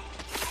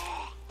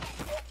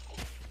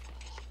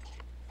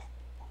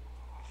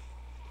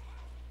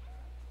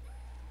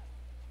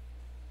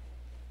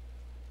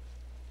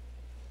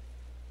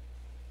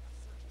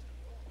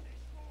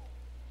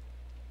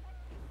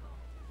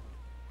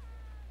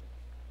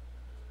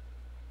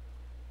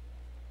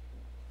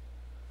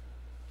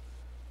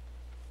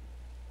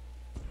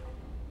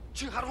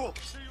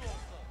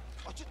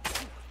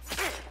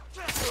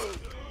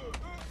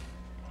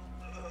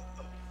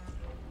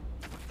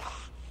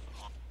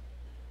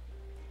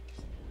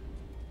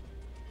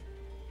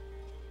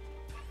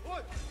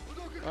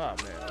 Oh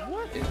man,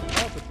 what is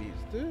up with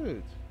these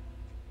dudes?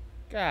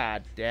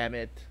 God damn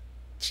it.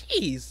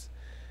 Jeez.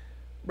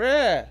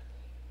 Bruh.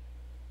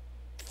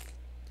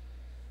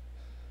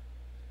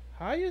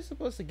 How are you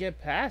supposed to get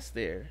past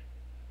there?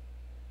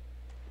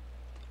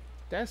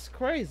 That's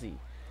crazy.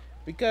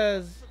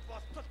 Because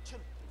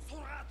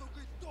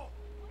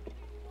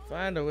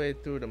find a way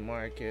through the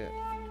market.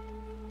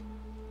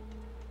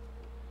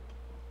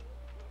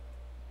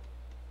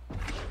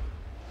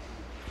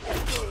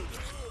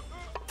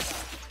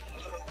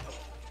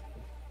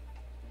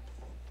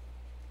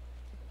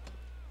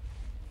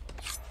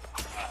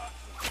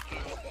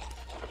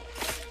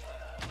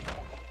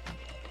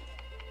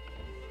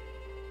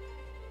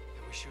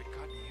 I wish you had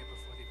gotten here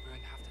before they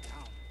burned half the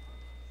town.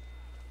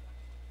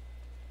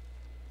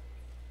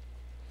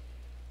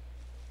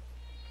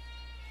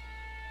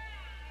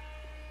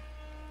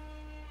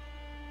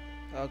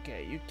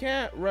 Okay, you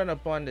can't run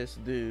up on this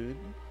dude.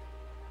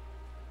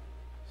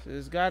 So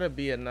there's gotta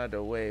be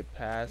another way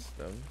past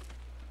them.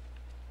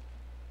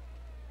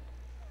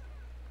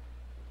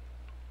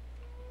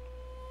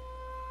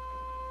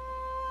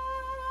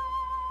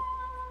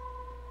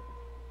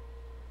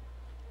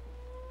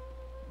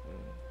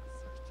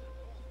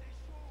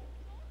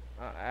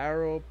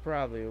 Arrow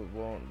probably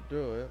won't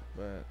do it,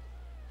 but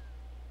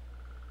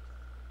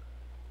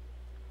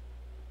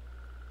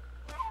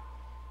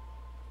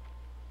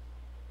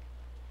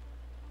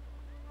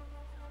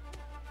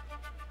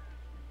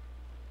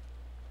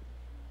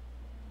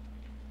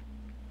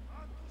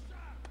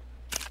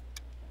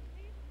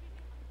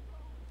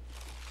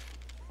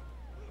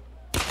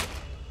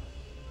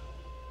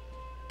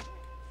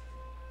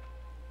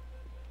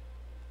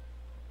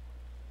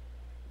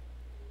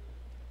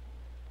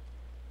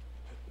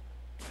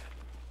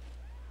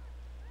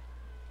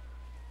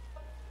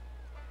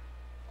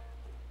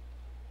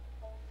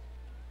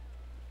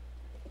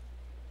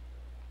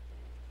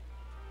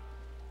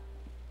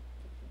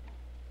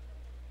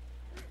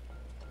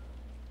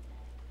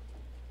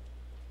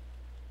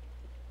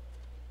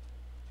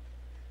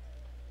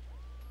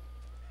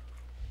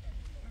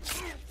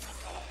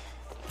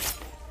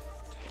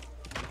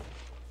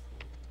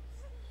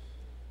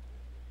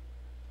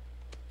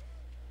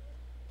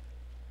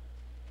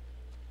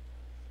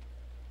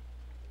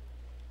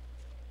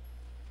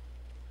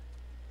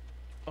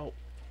oh.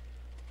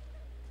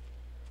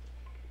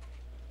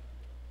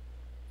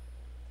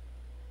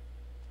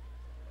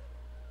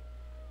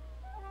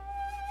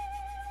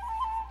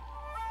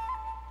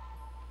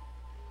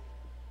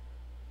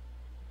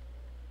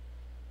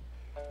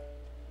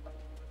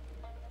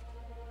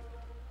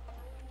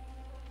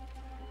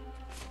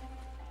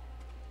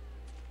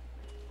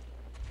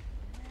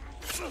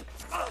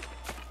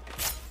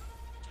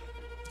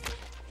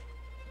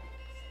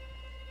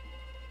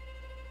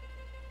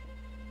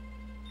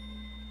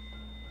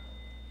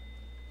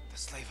 The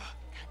slaver.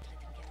 Can't let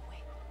him get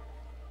away.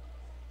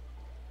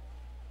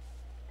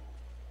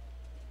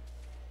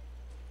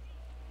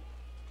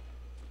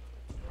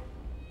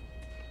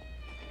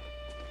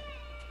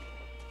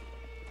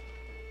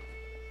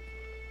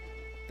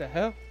 The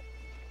hell?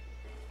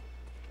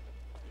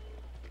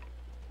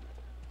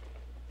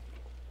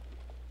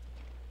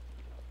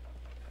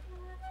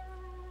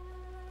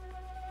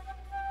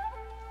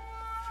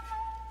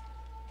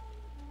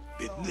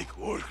 Midnight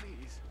work.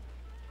 Please.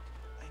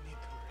 I need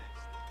to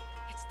rest.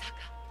 It's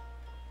Taka.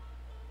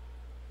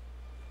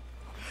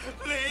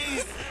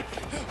 Please!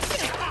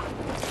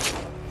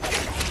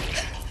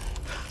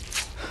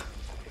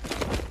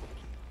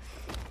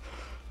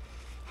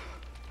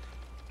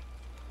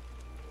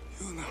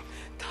 You know,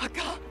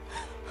 Taka!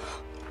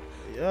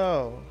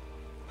 Yo,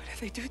 What did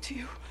they do to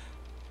you?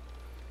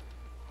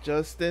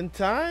 just in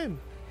time.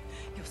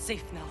 You're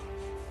safe now.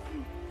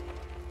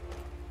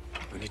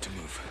 We need to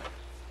move.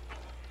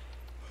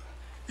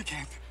 we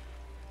can't.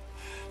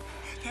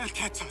 They'll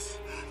catch us,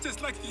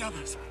 just like the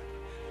others.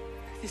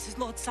 This is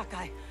Lord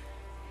Sakai.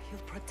 He'll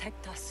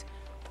protect us.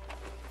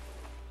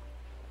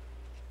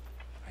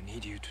 I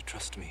need you to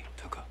trust me,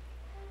 Taka.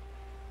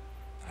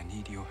 I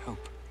need your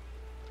help.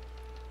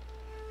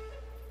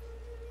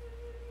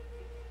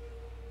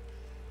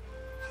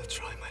 I'll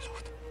try, my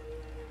lord.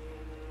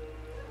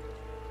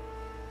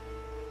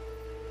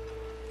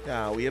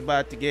 Nah, we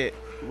about to get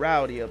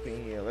rowdy up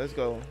in here. Let's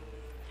go.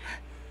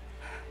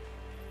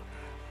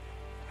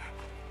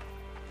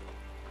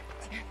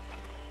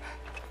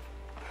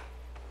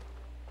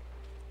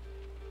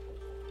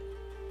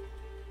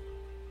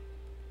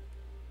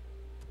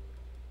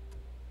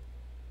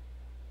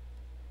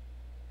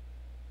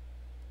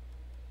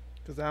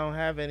 Cause I don't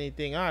have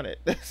anything on it.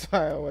 That's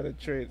why I want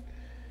to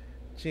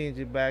change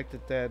it back to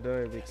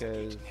Theodore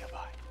because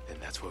Nearby. Then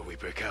that's where we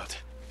break out.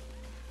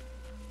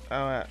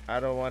 I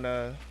don't want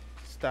to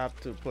stop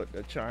to put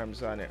the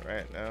charms on it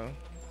right now.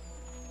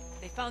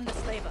 They found the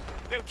slaver.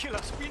 They'll kill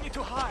us. We need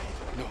to hide.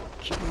 No,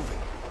 keep moving.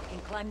 We can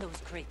climb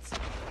those crates.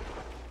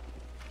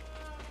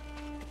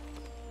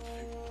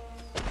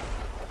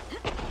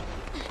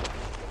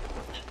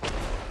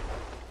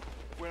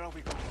 Where are we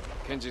going?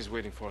 Kenji's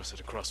waiting for us at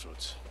the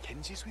crossroads.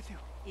 Kenji's with you?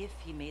 If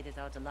he made it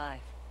out alive.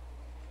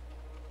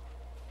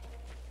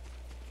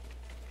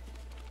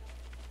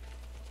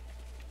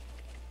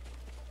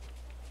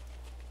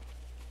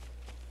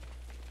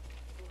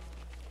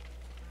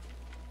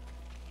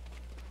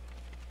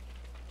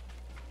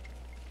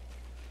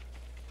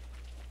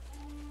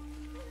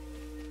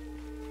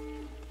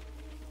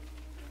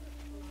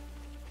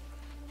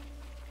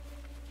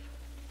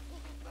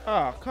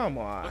 Oh, come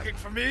on. Looking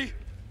for me?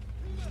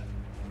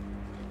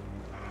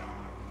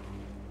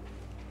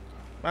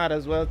 Might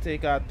as well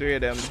take out 3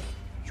 of them.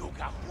 You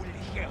got Holy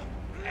here.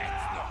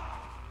 Let's go.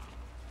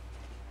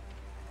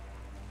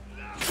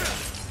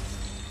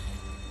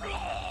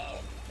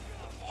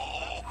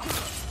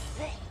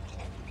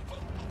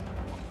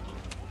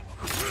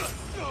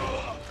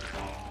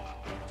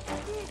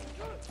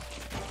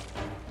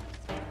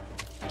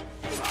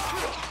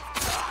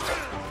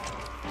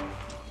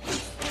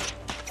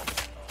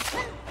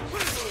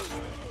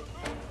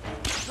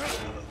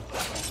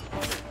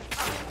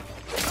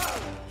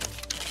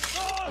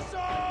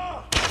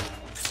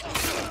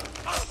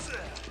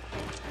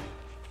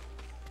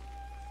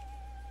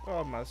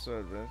 Oh, my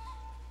sword, man.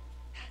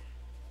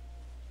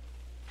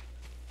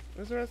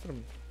 Where's the rest of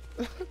them?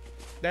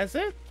 That's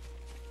it?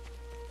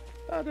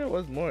 Oh, there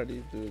was more of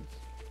these dudes.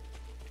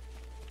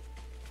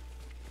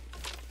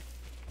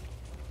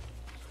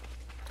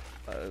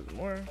 Oh, there's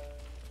more.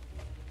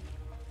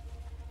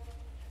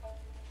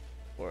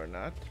 Or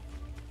not.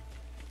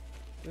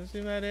 Doesn't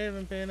seem like they're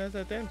even paying us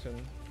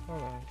attention.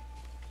 Hold on.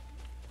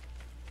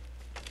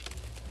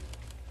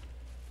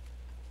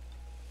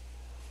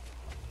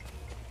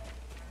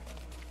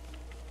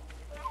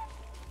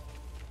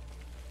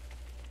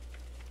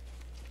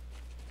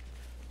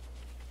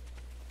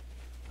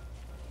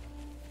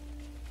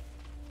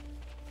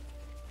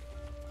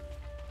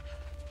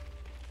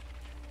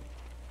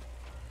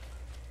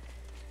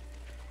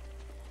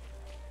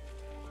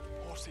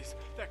 Horses,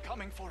 they're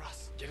coming for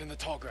us. Get in the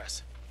tall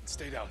grass and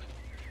stay down.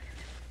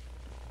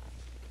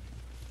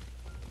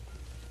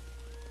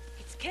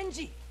 It's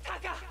Kenji!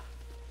 Taka!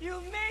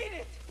 You made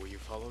it! Were you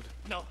followed?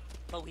 No,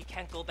 but we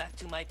can't go back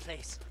to my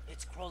place.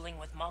 It's crawling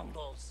with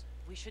Mongols.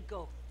 We should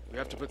go. We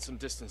have to put some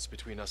distance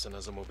between us and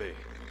Azamo Bay.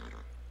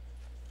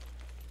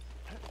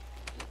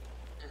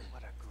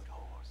 What a good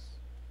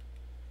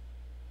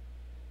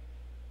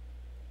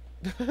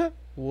horse.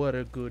 What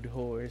a good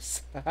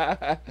horse.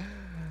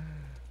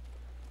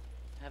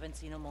 Haven't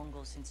seen a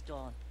Mongol since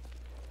dawn.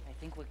 I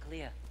think we're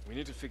clear. We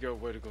need to figure out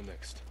where to go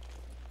next.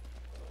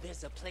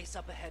 There's a place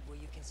up ahead where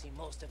you can see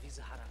most of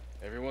Izuhara.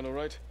 Everyone all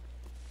right?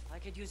 I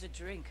could use a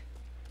drink.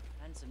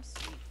 And some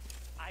sleep.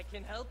 I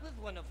can help with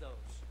one of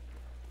those.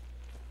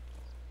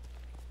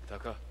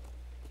 Taka,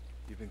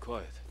 you've been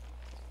quiet.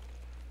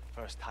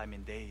 First time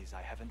in days,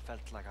 I haven't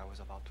felt like I was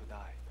about to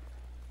die.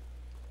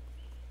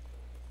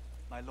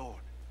 My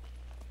lord,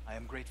 I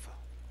am grateful.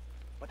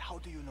 But how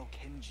do you know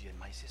Kenji and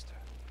my sister?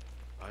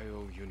 I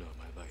owe Yuna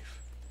my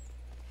life.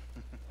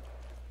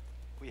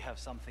 We have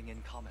something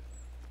in common.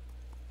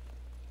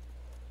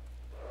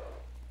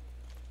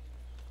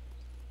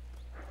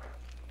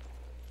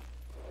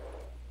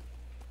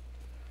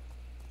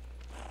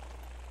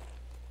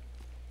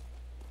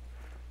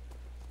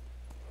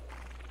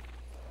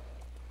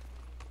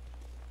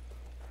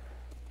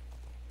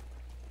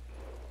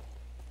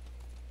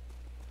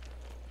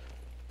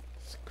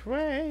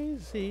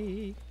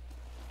 crazy.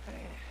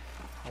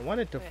 I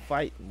wanted to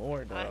fight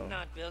more though. I'm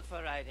not built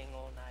for riding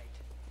all night.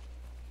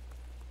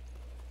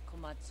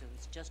 Komatsu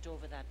is just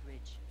over that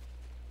ridge.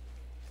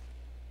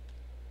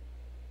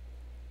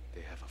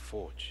 They have a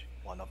forge.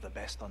 One of the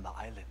best on the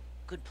island.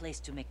 Good place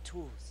to make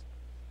tools.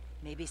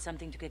 Maybe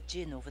something to get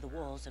Jin over the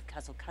walls of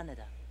Castle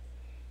Canada.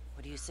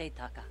 What do you say,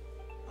 Taka?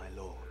 My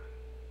lord,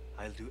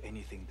 I'll do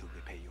anything to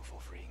repay you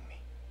for freeing me.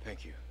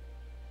 Thank you.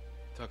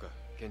 Taka,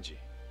 Genji,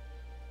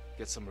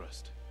 get some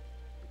rest.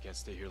 We can't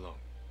stay here long.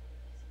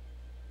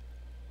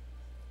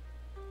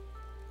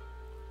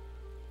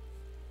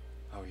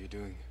 How are you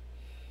doing?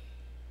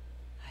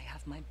 I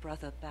have my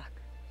brother back.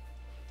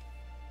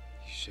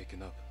 He's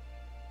shaken up.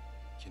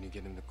 Can you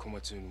get him to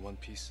Komatsu in one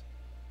piece?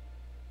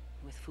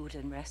 With food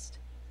and rest,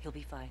 he'll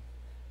be fine.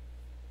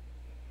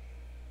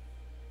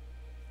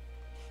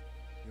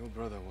 Your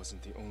brother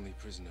wasn't the only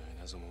prisoner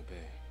in Azamo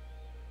Bay.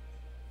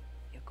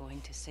 You're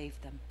going to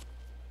save them.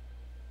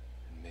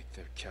 And make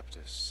their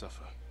captors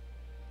suffer.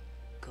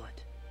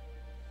 Good.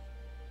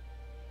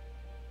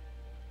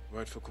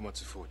 Ride for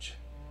Komatsu Forge.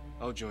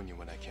 I'll join you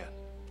when I can.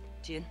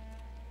 Jin?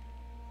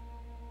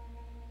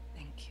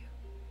 Thank you.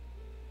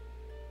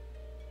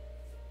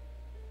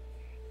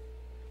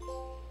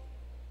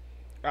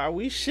 Are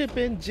we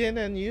shipping Jin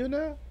and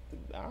Yuna?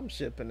 I'm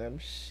shipping them.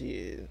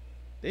 Shit.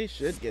 They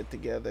should get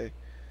together.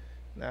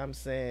 Now I'm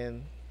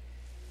saying.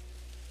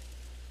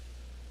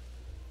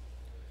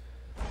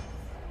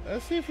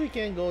 Let's see if we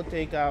can go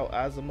take out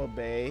Azuma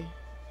Bay.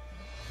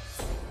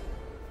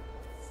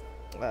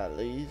 At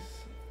least.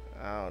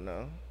 I don't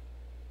know.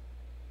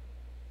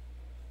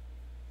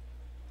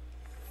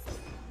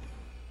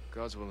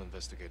 Gods will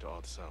investigate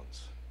odd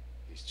sounds.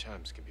 These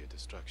chimes can be a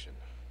distraction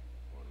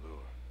or lure.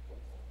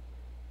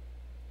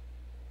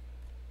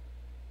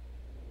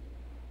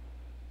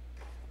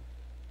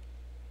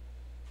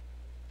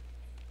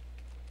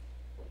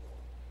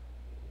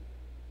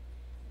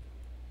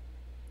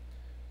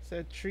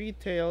 Said Tree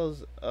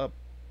Tails up.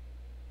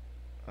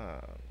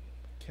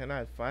 Can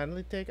I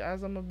finally take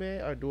Azuma Bay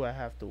or do I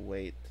have to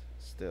wait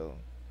still?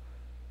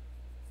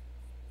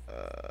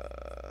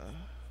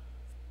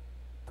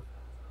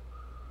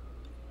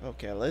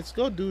 Okay, let's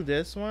go do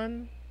this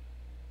one.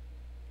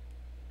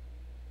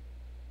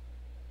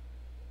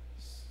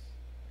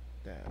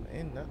 Damn,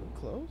 ain't nothing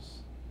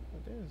close.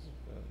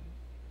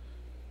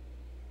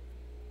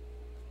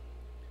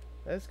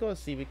 Let's go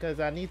see because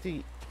I need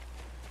to.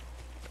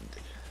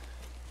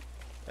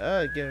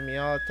 Giving me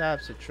all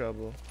types of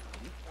trouble.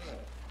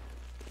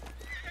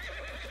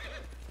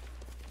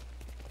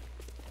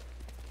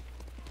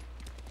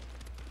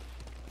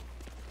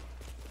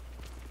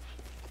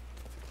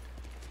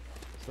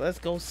 So let's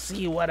go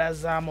see what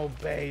Azamo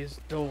Bay is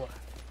doing.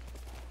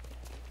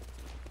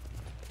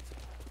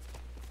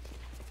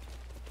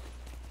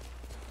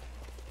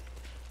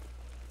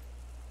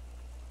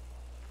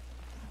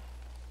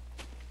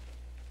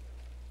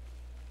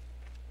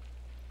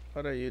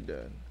 What are you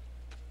doing?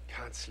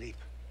 Can't sleep.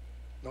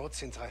 Not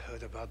since I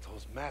heard about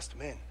those masked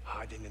men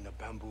hiding in the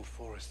bamboo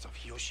forests of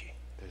Hyoshi.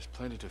 There's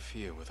plenty to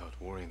fear without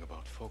worrying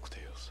about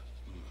folktales.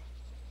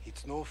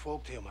 It's no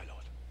folktale, my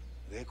lord.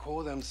 They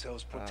call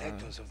themselves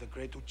protectors of the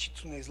great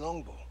Uchitsune's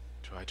longbow.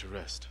 Try to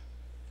rest.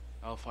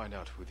 I'll find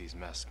out who these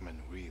masked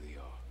men really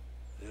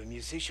are. The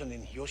musician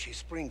in Hyoshi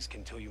Springs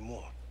can tell you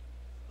more.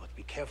 But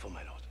be careful,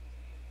 my lord.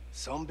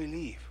 Some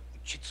believe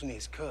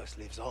Uchitsune's curse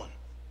lives on.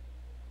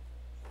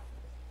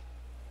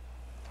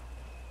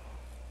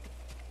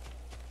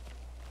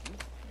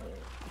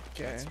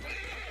 Okay.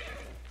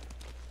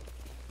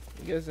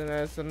 I guess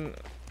that's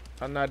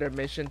another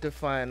mission to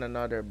find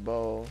another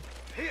bow.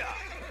 There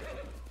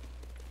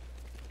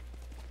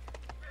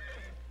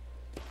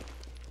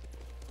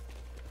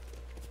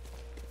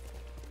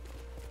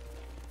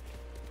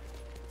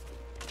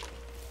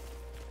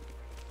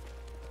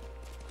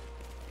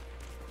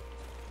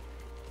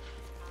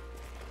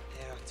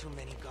are too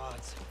many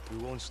gods. We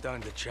won't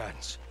stand a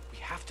chance. We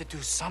have to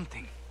do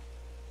something.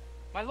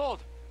 My lord,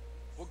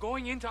 we're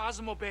going into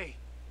Azamo Bay.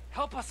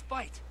 Help us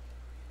fight.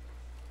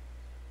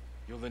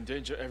 You'll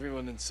endanger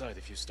everyone inside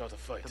if you start a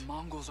fight. The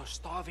Mongols are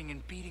starving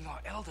and beating our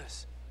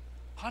elders,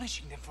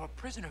 punishing them for a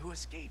prisoner who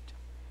escaped.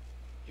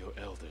 Your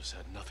elders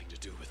had nothing to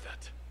do with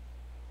that.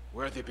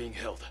 Where are they being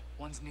held?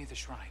 One's near the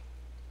shrine.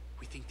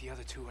 We think the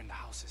other two are in the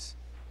houses.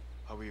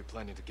 How are you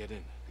planning to get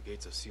in? The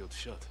gates are sealed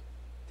shut.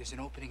 There's an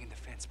opening in the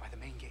fence by the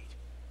main gate.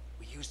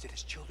 We used it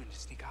as children to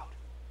sneak out.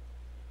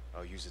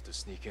 I'll use it to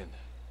sneak in.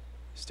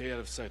 Stay out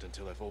of sight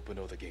until I've opened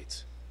all the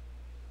gates.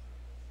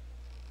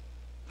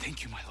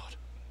 Thank you, my lord.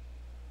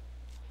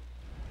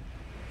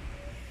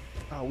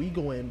 Are we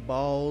going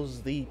balls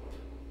deep?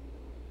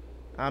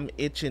 I'm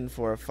itching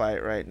for a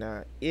fight right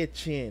now.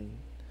 Itching.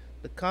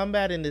 The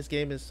combat in this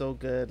game is so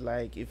good.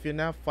 Like, if you're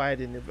not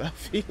fighting, if I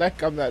feel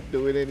like I'm not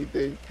doing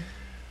anything.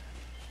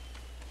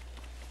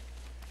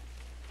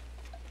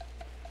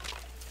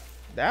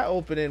 That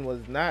opening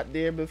was not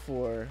there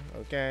before,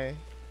 okay?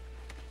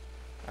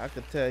 I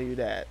could tell you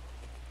that.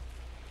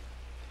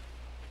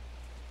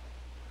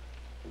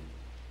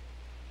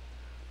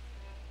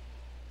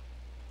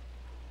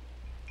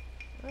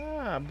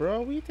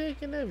 bro. We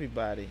taking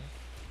everybody.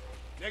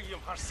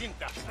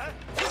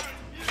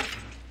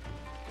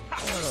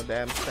 Oh, no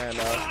damn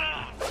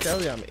standoff.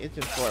 Tell you I'm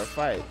itching for a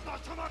fight.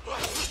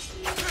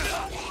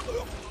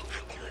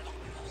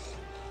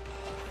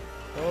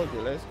 Told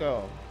you, let's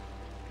go.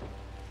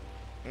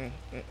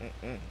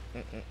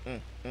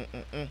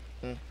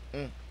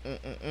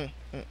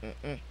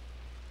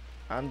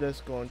 I'm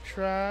just gonna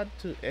try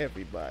to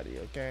everybody,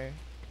 okay?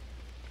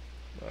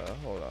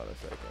 Hold on a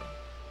second.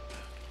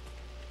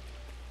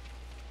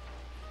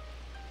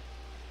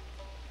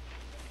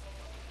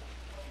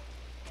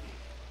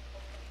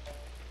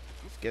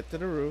 Let's get to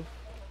the roof.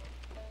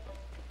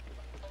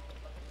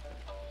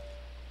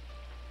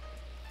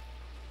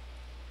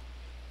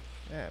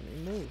 Damn, he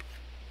moved.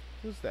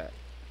 Who's that?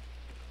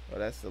 Oh,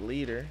 that's the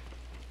leader.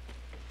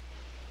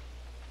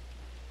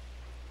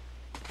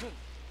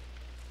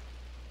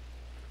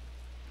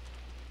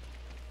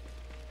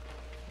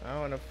 I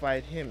don't want to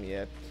fight him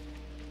yet.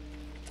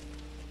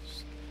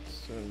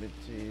 Soon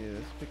to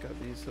let's pick up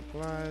these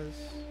supplies.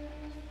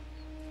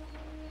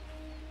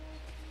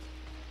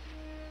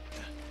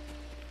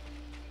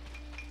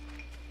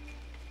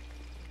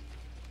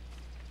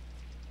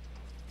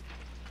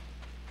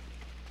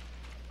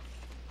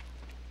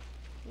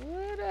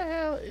 Where the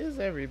hell is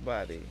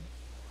everybody?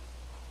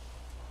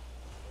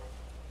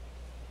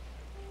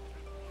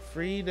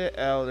 Free the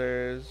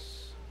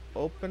elders.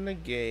 Open the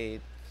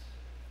gate.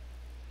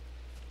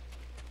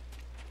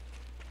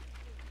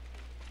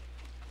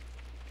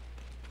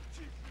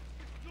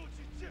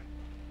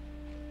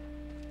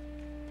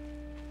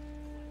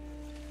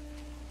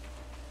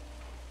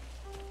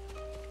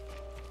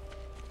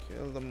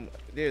 Kill them.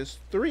 There's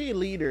 3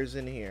 leaders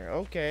in here.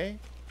 Okay.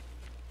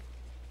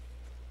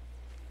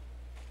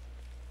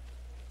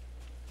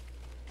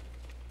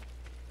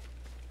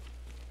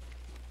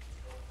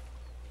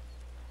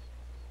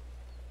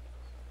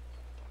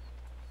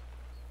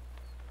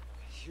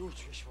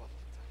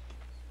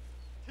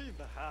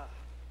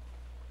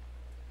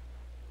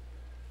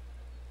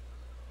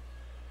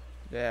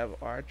 They have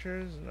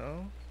archers?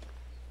 No.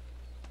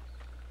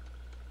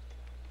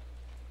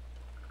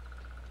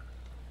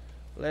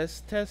 Let's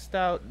test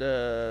out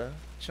the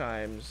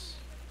chimes.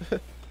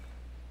 Let's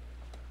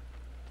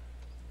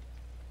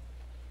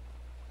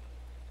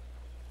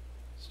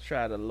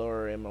try to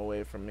lure him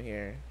away from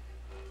here.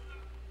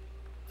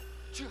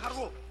 I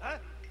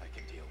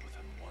can deal with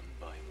him one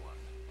by one.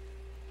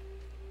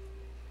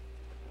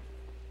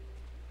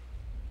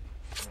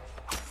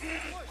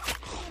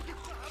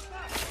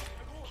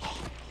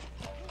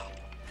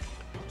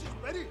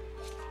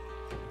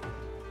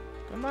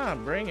 Come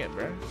on, bring it,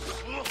 bro.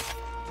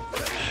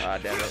 Ah,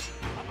 damn it.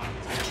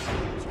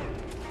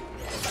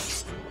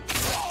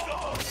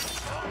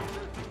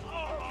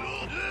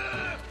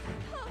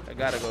 I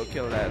gotta go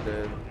kill that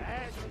dude.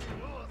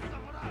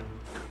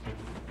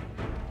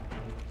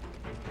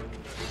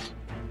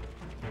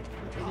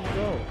 Where did he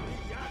go?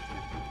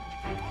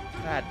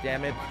 God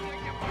damn it.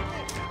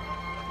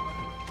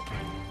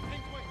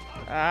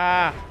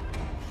 Ah.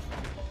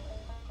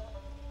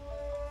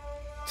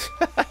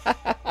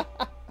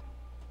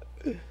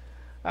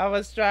 I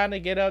was trying to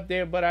get up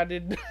there, but I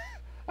didn't.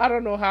 I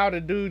don't know how the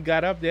dude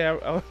got up there.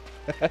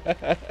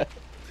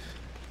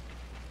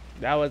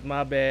 That was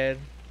my bad.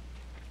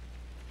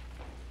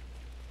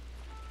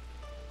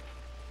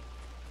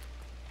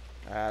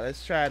 Alright,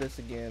 let's try this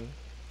again.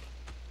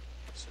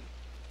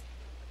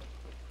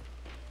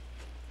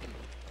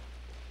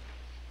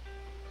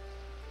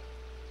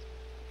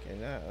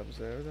 Can I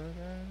observe that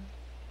guy?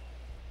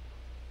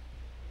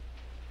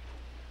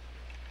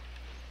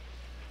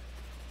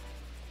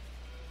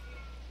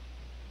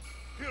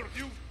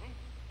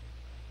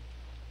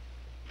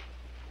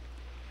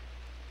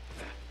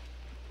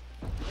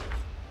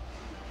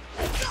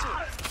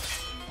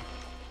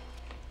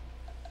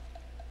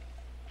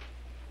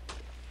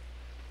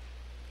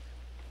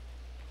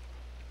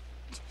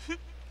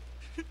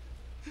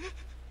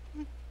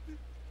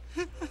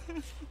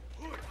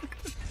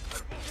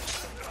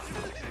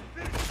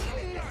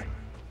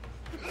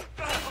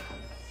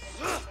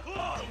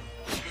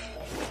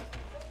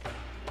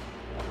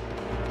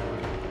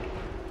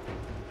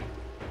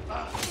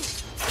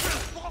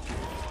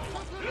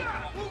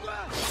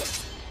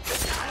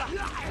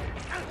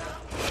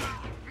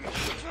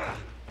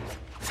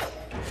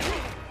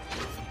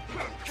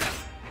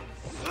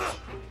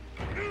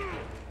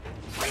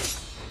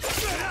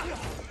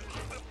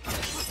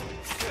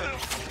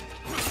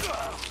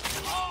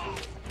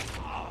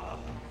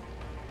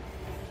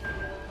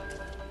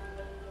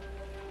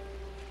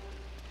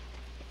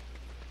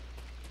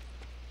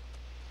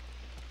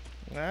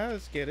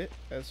 Let's get it.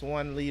 That's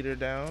one leader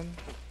down.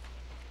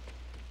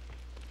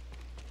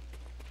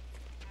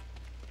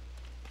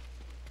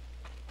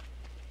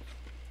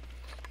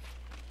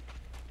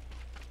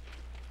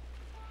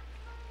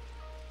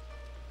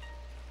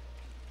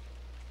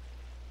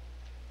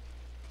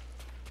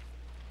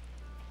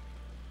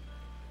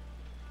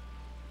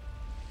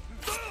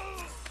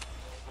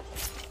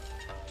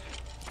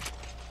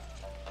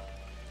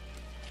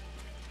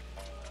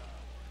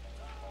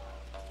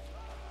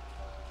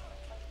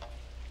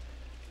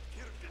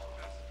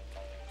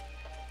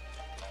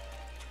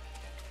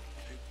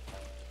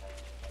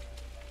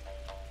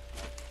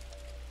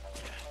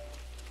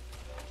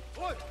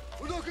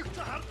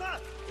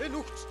 Энэ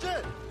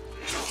үхчихээ.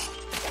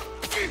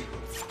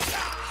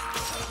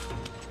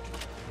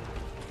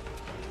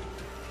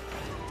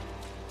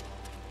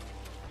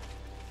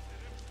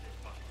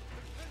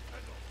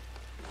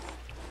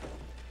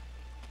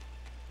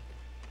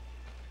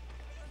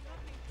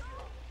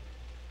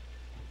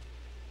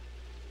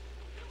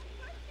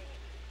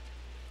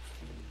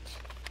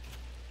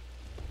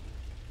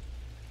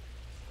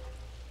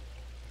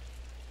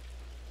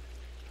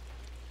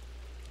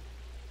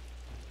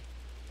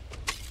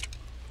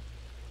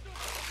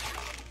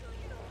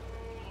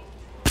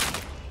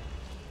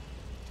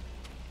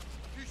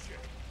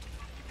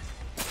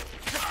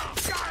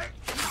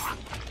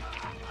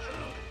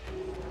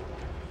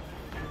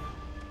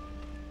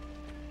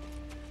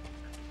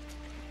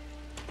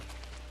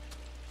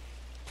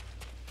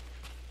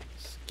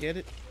 Get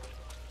it?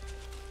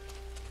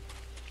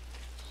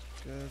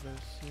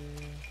 Gotta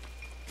see.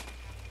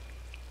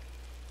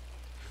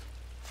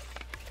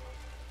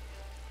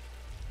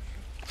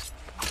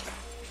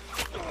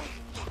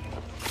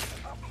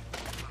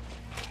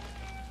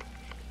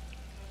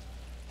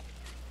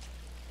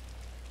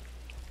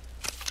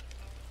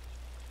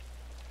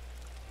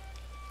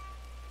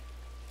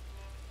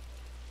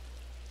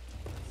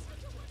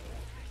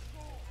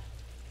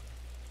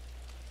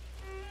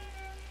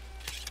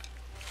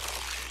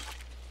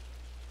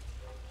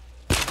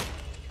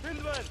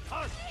 Бэлвэн,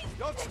 хас,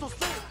 явж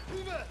туссан.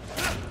 Бивэ.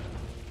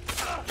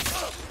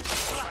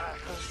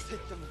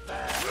 Сэтэн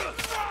бай.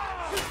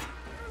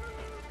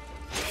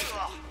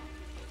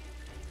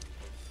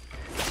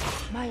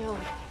 My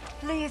lord,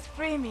 please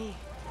free me.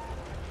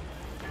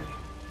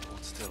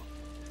 Hold still.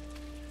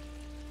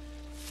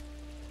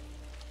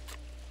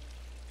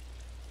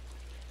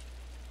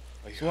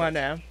 Are you One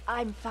hurt? now.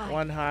 I'm fine.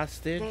 One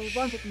hostage. They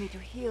wanted me to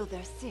heal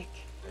their sick.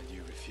 And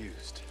you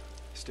refused.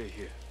 Stay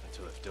here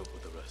until I've dealt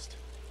with the rest.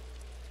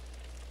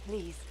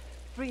 Please,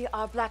 free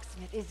our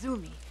blacksmith,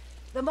 Izumi.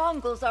 The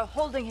Mongols are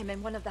holding him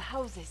in one of the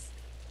houses.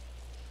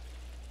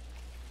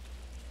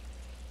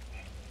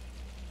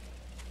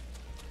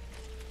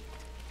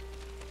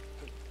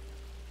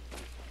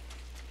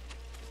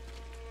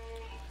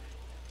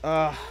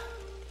 Uh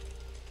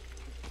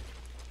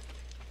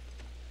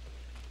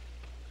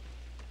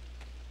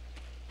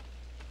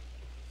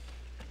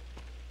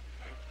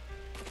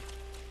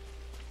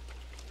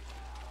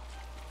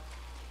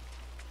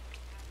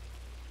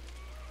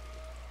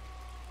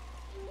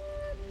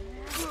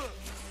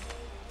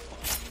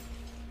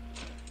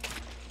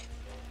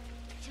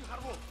Чи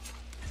харав уу?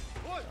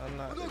 Ой, I'm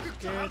not өнөөгөө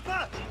scared.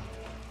 хардаа.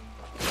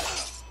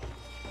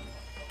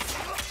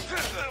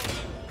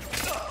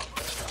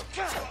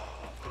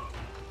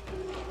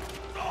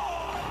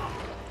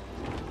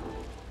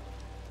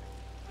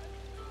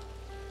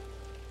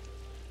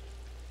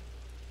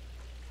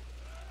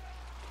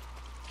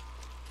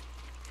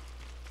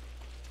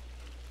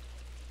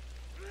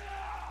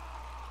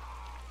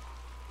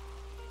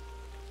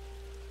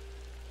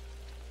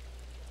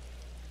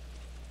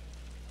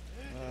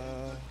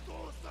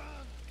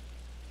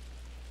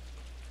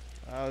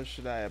 How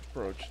should I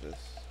approach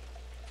this?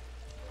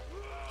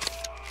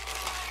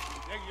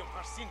 Яг юм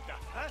харсан да.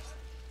 Хаа?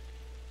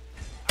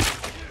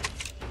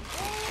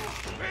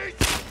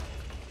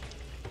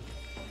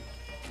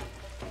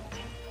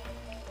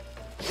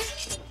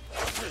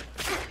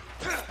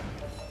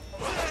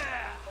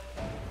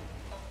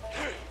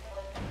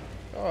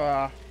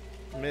 Oh,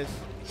 miss.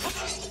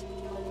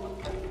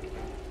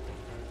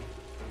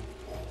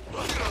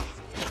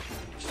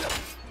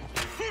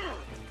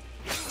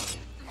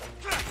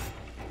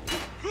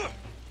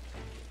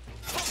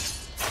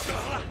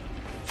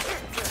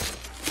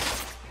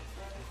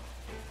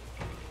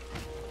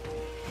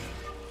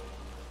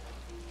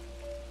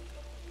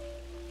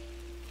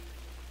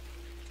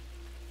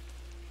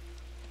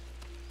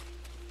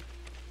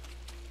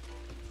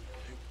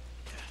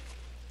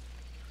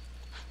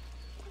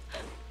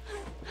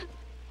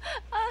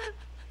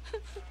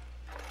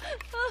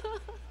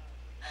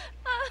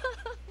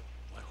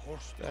 My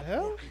horse The stopped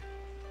hell? working.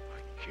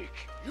 I kick.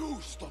 You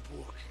stop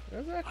working.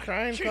 Where's that I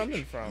crime kick,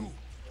 coming from? You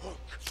hook.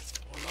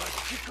 Or I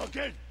kick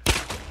again.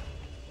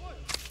 Ой,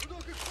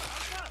 өнөөгөө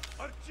хардаа.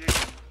 Арчи.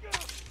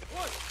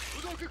 Ой,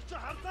 өнөөгөө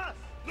хардаа.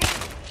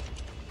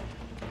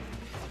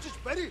 Очиж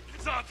бари.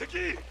 За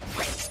тэки.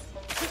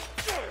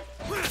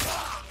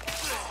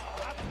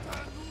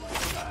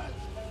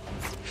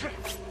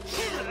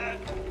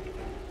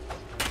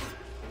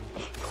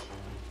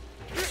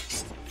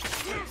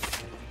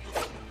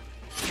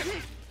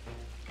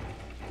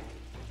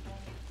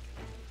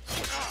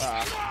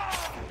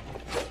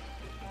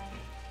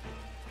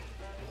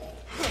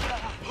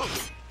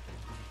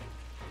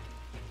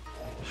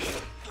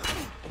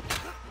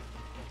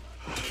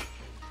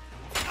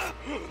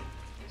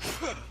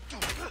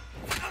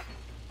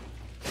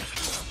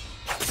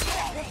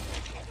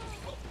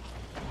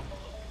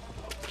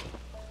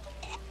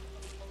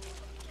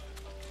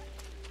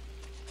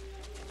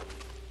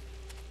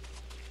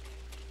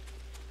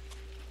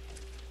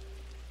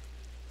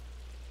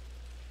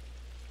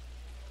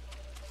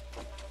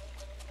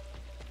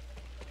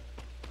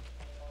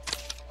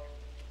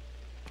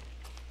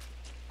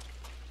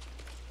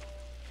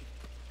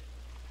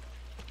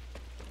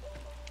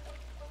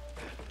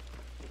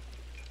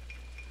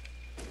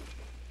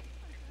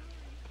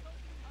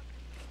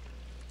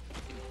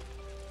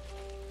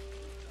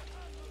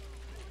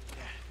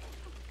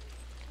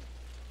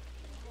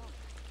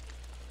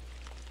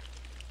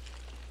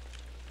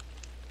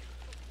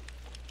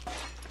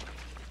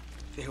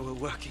 They were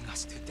working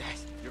us to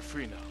death. You're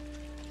free now.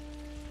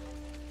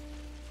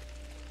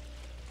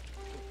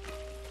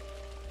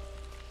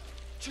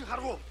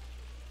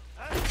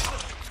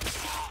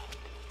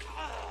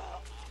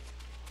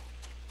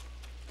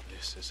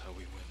 This is how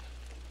we win.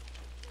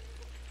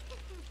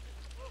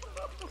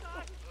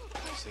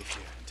 Stay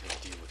here until I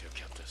deal with your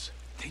captors.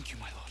 Thank you,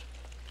 my lord.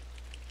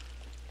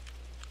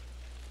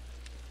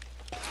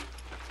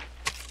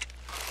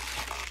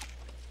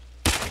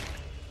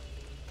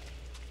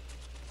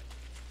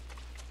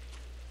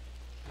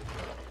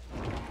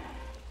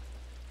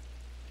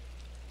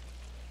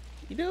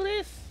 You do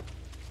this?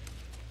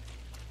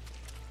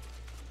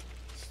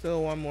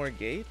 Still one more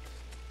gate?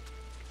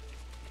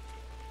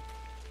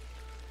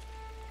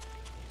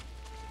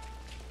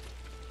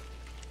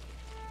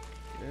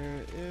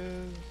 There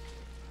is...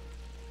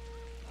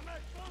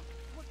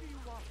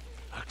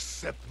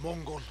 Accept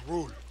Mongol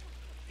rule.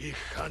 Ich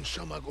kann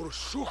Shamagur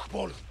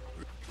Shuchbol.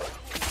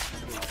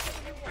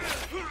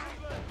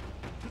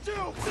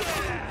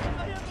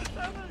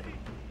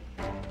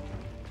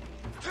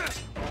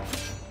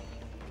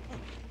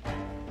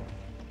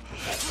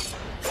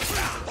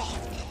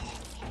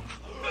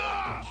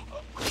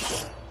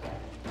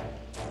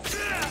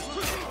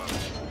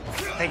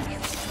 Thank you,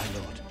 my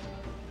lord.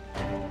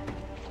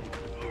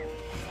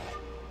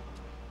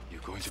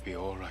 You're going to be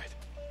all right.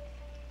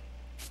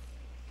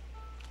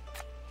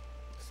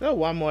 Still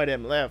one more of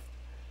them left.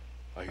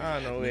 Are you I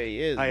don't know heading? where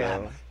he is, I though.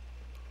 am.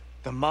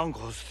 The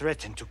Mongols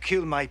threatened to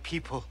kill my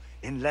people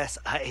unless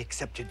I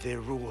accepted their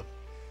rule.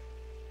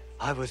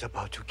 I was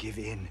about to give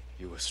in.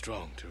 You were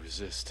strong to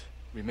resist.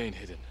 Remain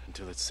hidden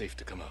until it's safe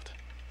to come out.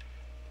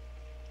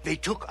 They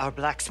took our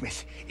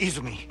blacksmith,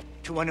 Izumi,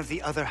 to one of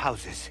the other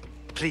houses.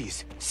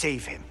 Please,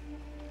 save him.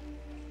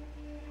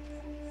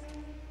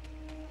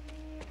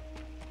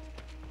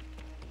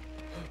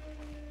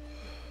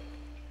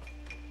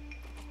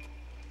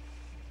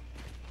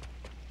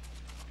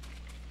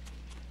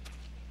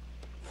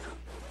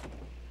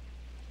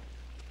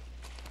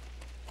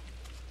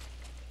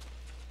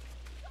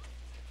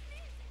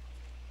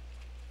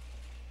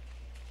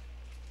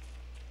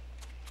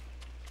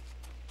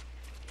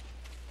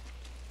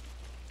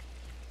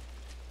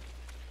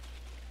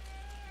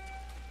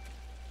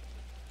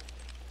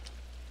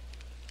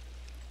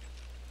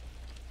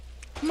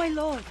 My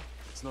lord.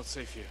 It's not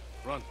safe here.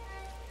 Run.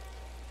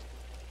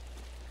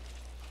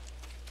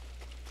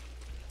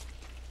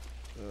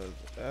 Those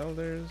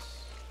elders.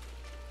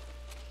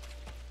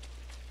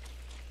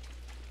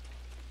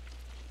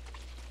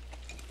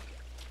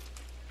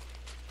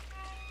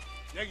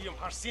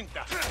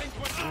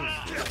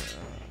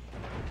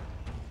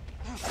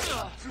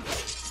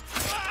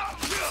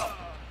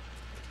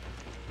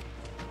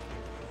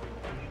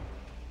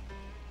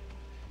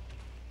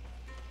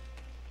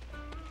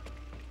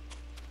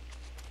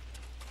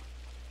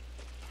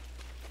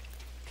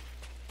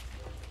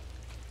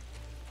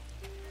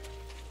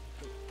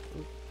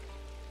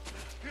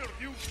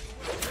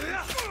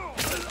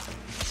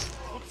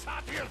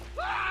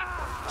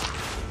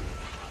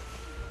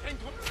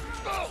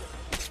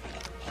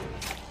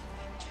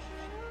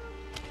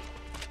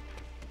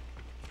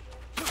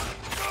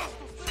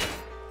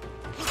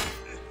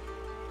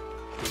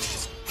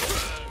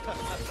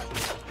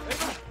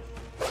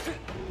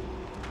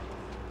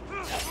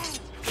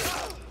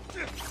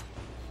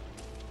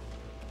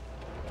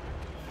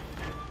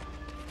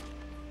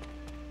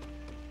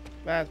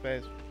 Fast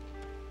pace.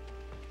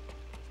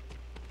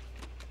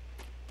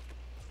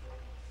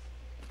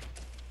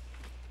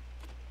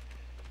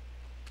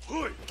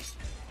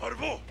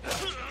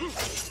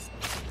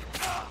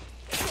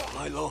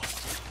 My lord,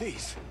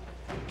 please,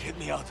 get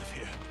me out of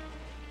here.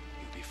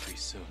 You'll be free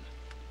soon.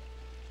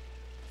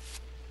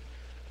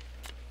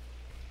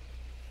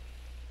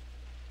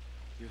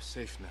 You're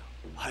safe now.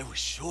 I was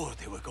sure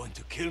they were going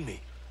to kill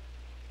me.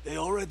 They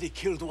already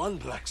killed one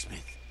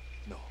blacksmith.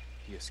 No,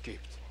 he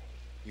escaped.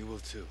 You will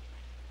too.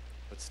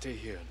 But stay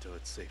here until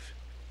it's safe.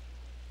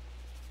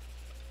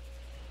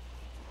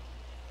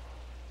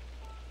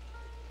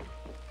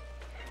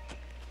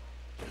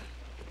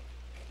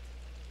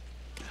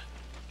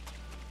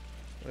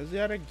 Where's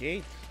the other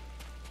gate?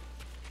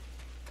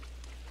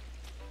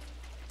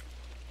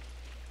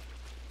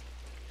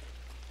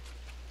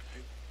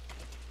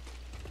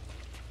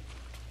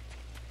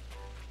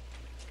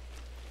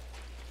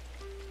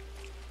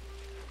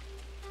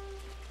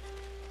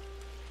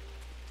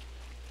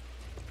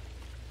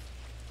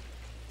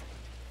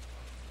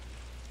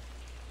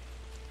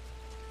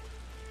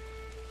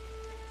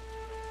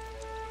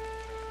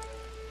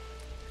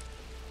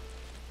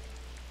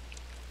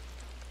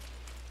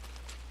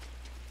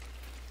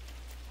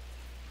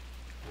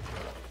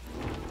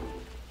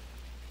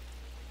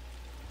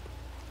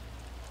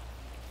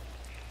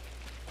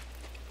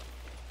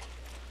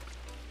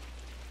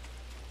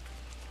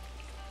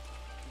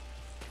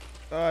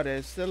 Oh,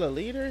 there's still a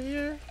leader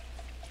here?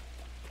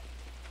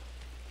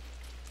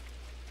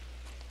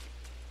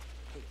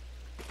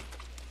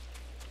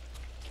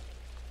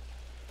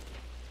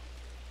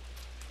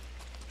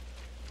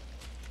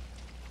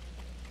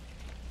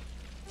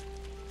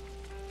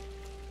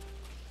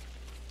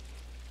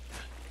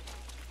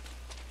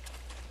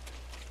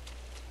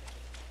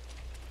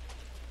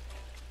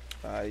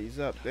 He's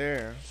up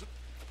there.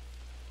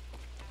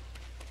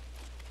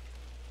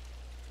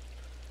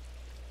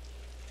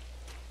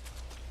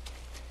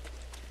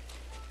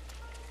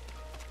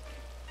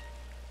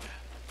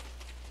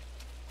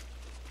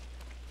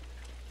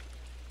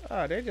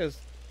 Oh, they just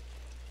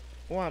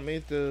want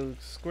me to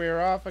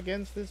square off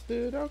against this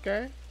dude?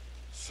 Okay.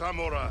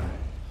 Samurai,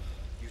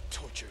 You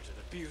tortured and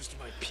abused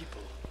my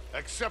people.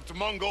 accept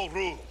Mongol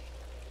rule,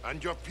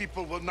 and your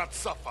people will not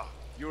suffer.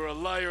 You're a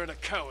liar and a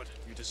coward.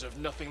 You deserve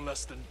nothing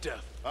less than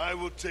death. I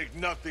will take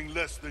nothing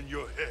less than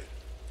your head.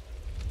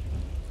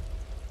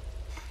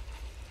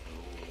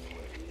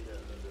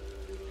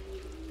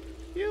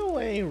 You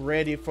ain't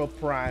ready for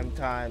prime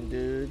time,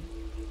 dude.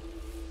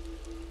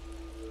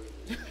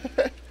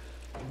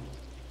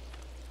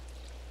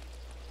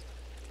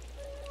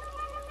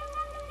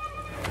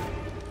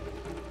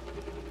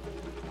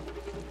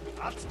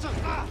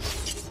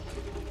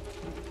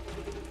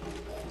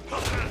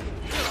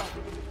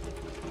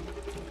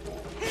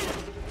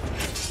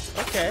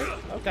 Okay,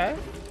 okay.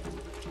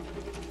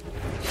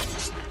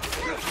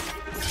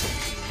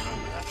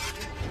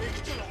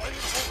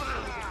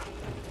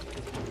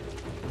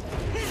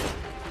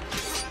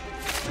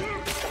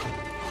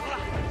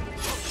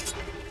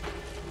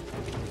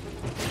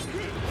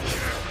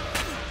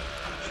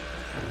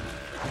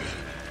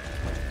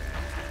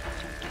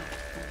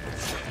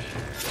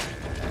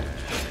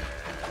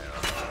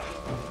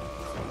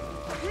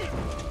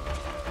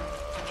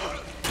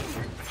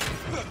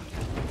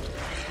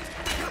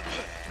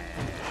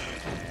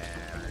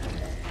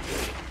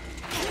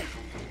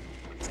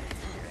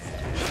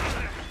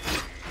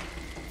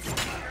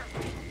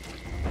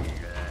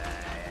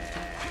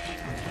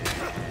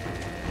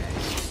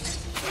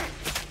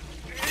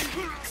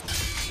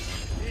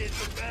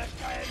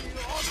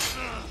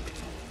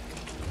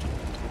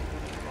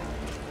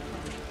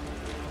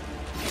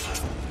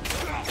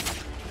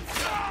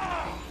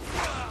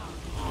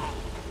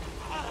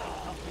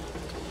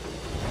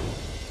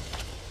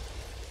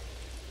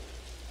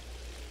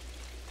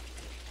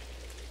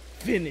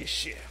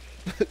 Finish him.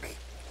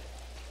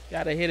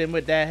 Gotta hit him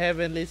with that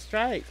heavenly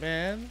strike,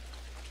 man.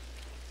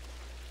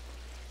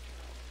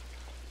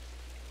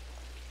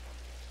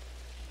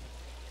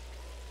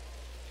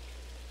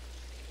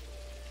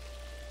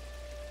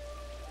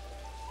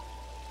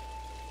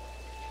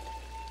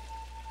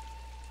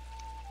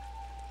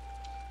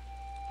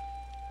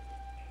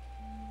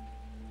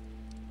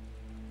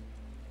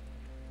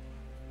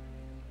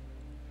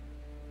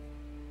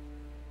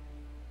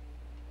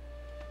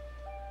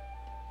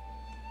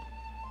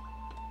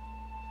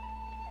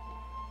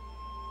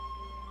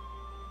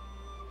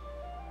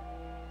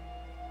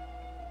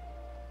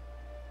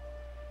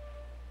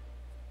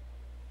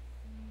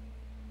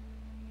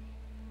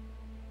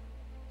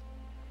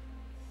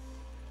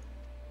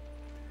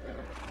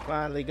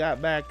 Finally got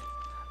back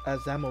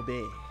Azamo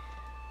Bay.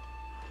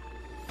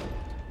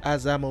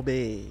 Azamo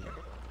Bay.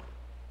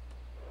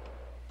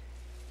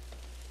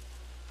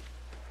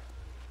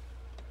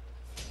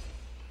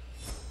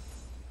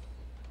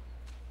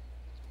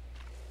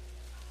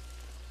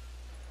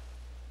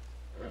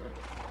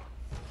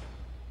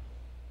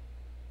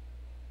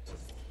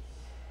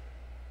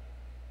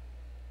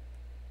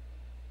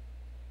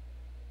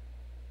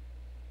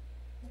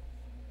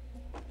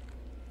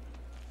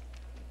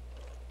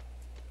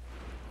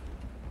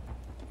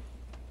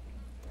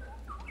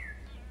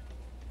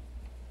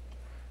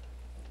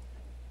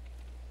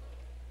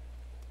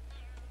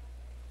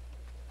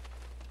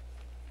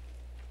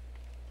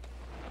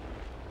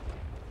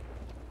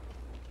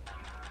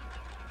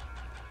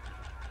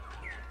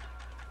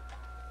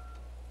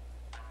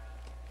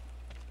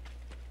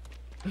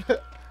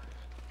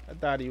 I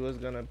thought he was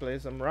gonna play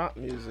some rock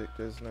music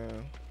just now.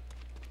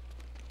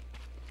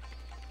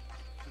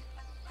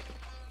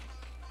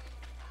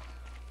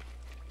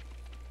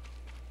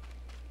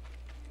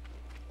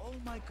 All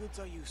my goods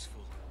are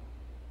useful.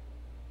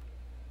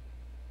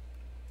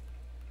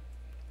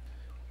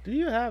 Do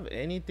you have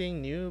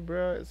anything new,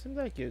 bro? It seems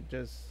like you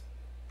just...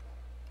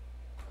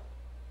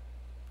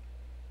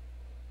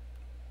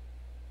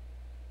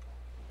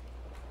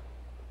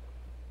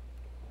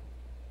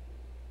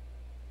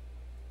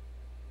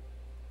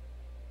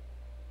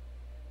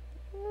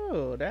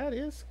 Oh, that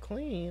is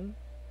clean.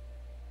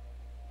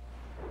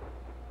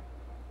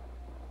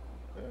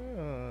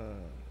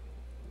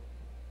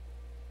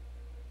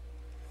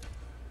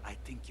 I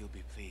think you'll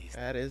be pleased.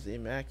 That is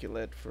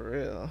immaculate for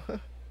real.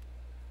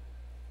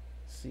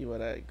 See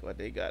what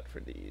they got for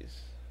these.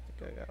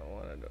 I think I got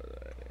one of those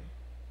already.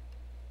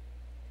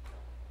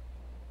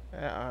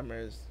 That armor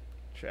is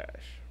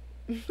trash.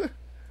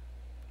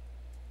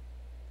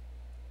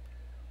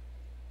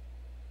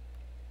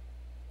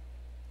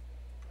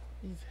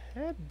 These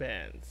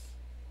headbands.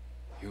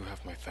 You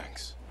have my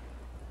thanks.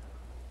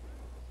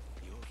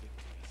 Your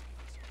victories give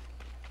us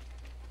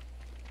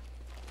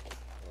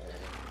hope.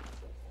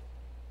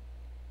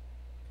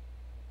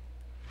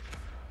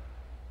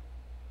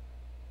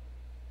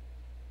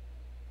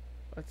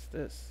 What's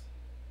this?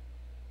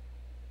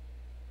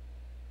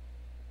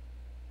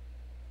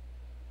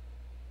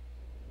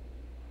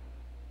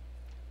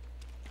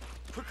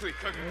 Quickly,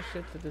 Kage. More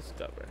shit to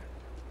discover.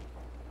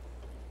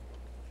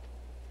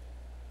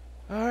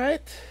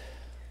 Alright.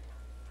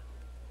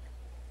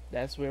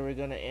 That's where we're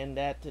gonna end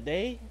that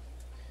today.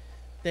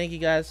 Thank you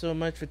guys so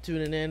much for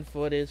tuning in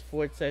for this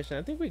fourth session.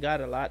 I think we got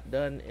a lot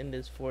done in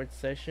this fourth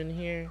session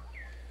here.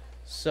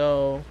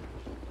 So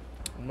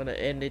I'm gonna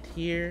end it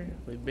here.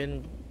 We've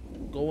been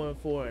going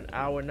for an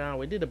hour now.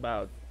 We did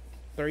about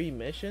 3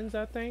 missions,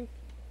 I think.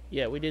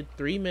 Yeah, we did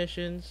 3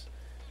 missions.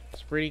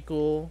 It's pretty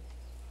cool.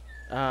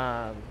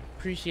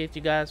 Appreciate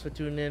you guys for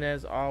tuning in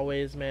as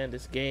always, man.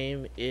 This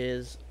game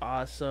is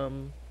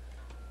awesome.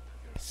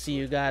 See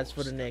you guys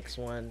for the next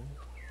one.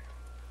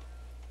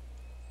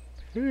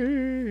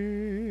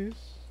 Peace.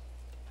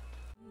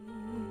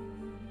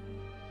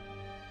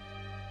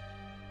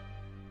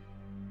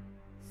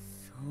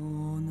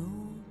 So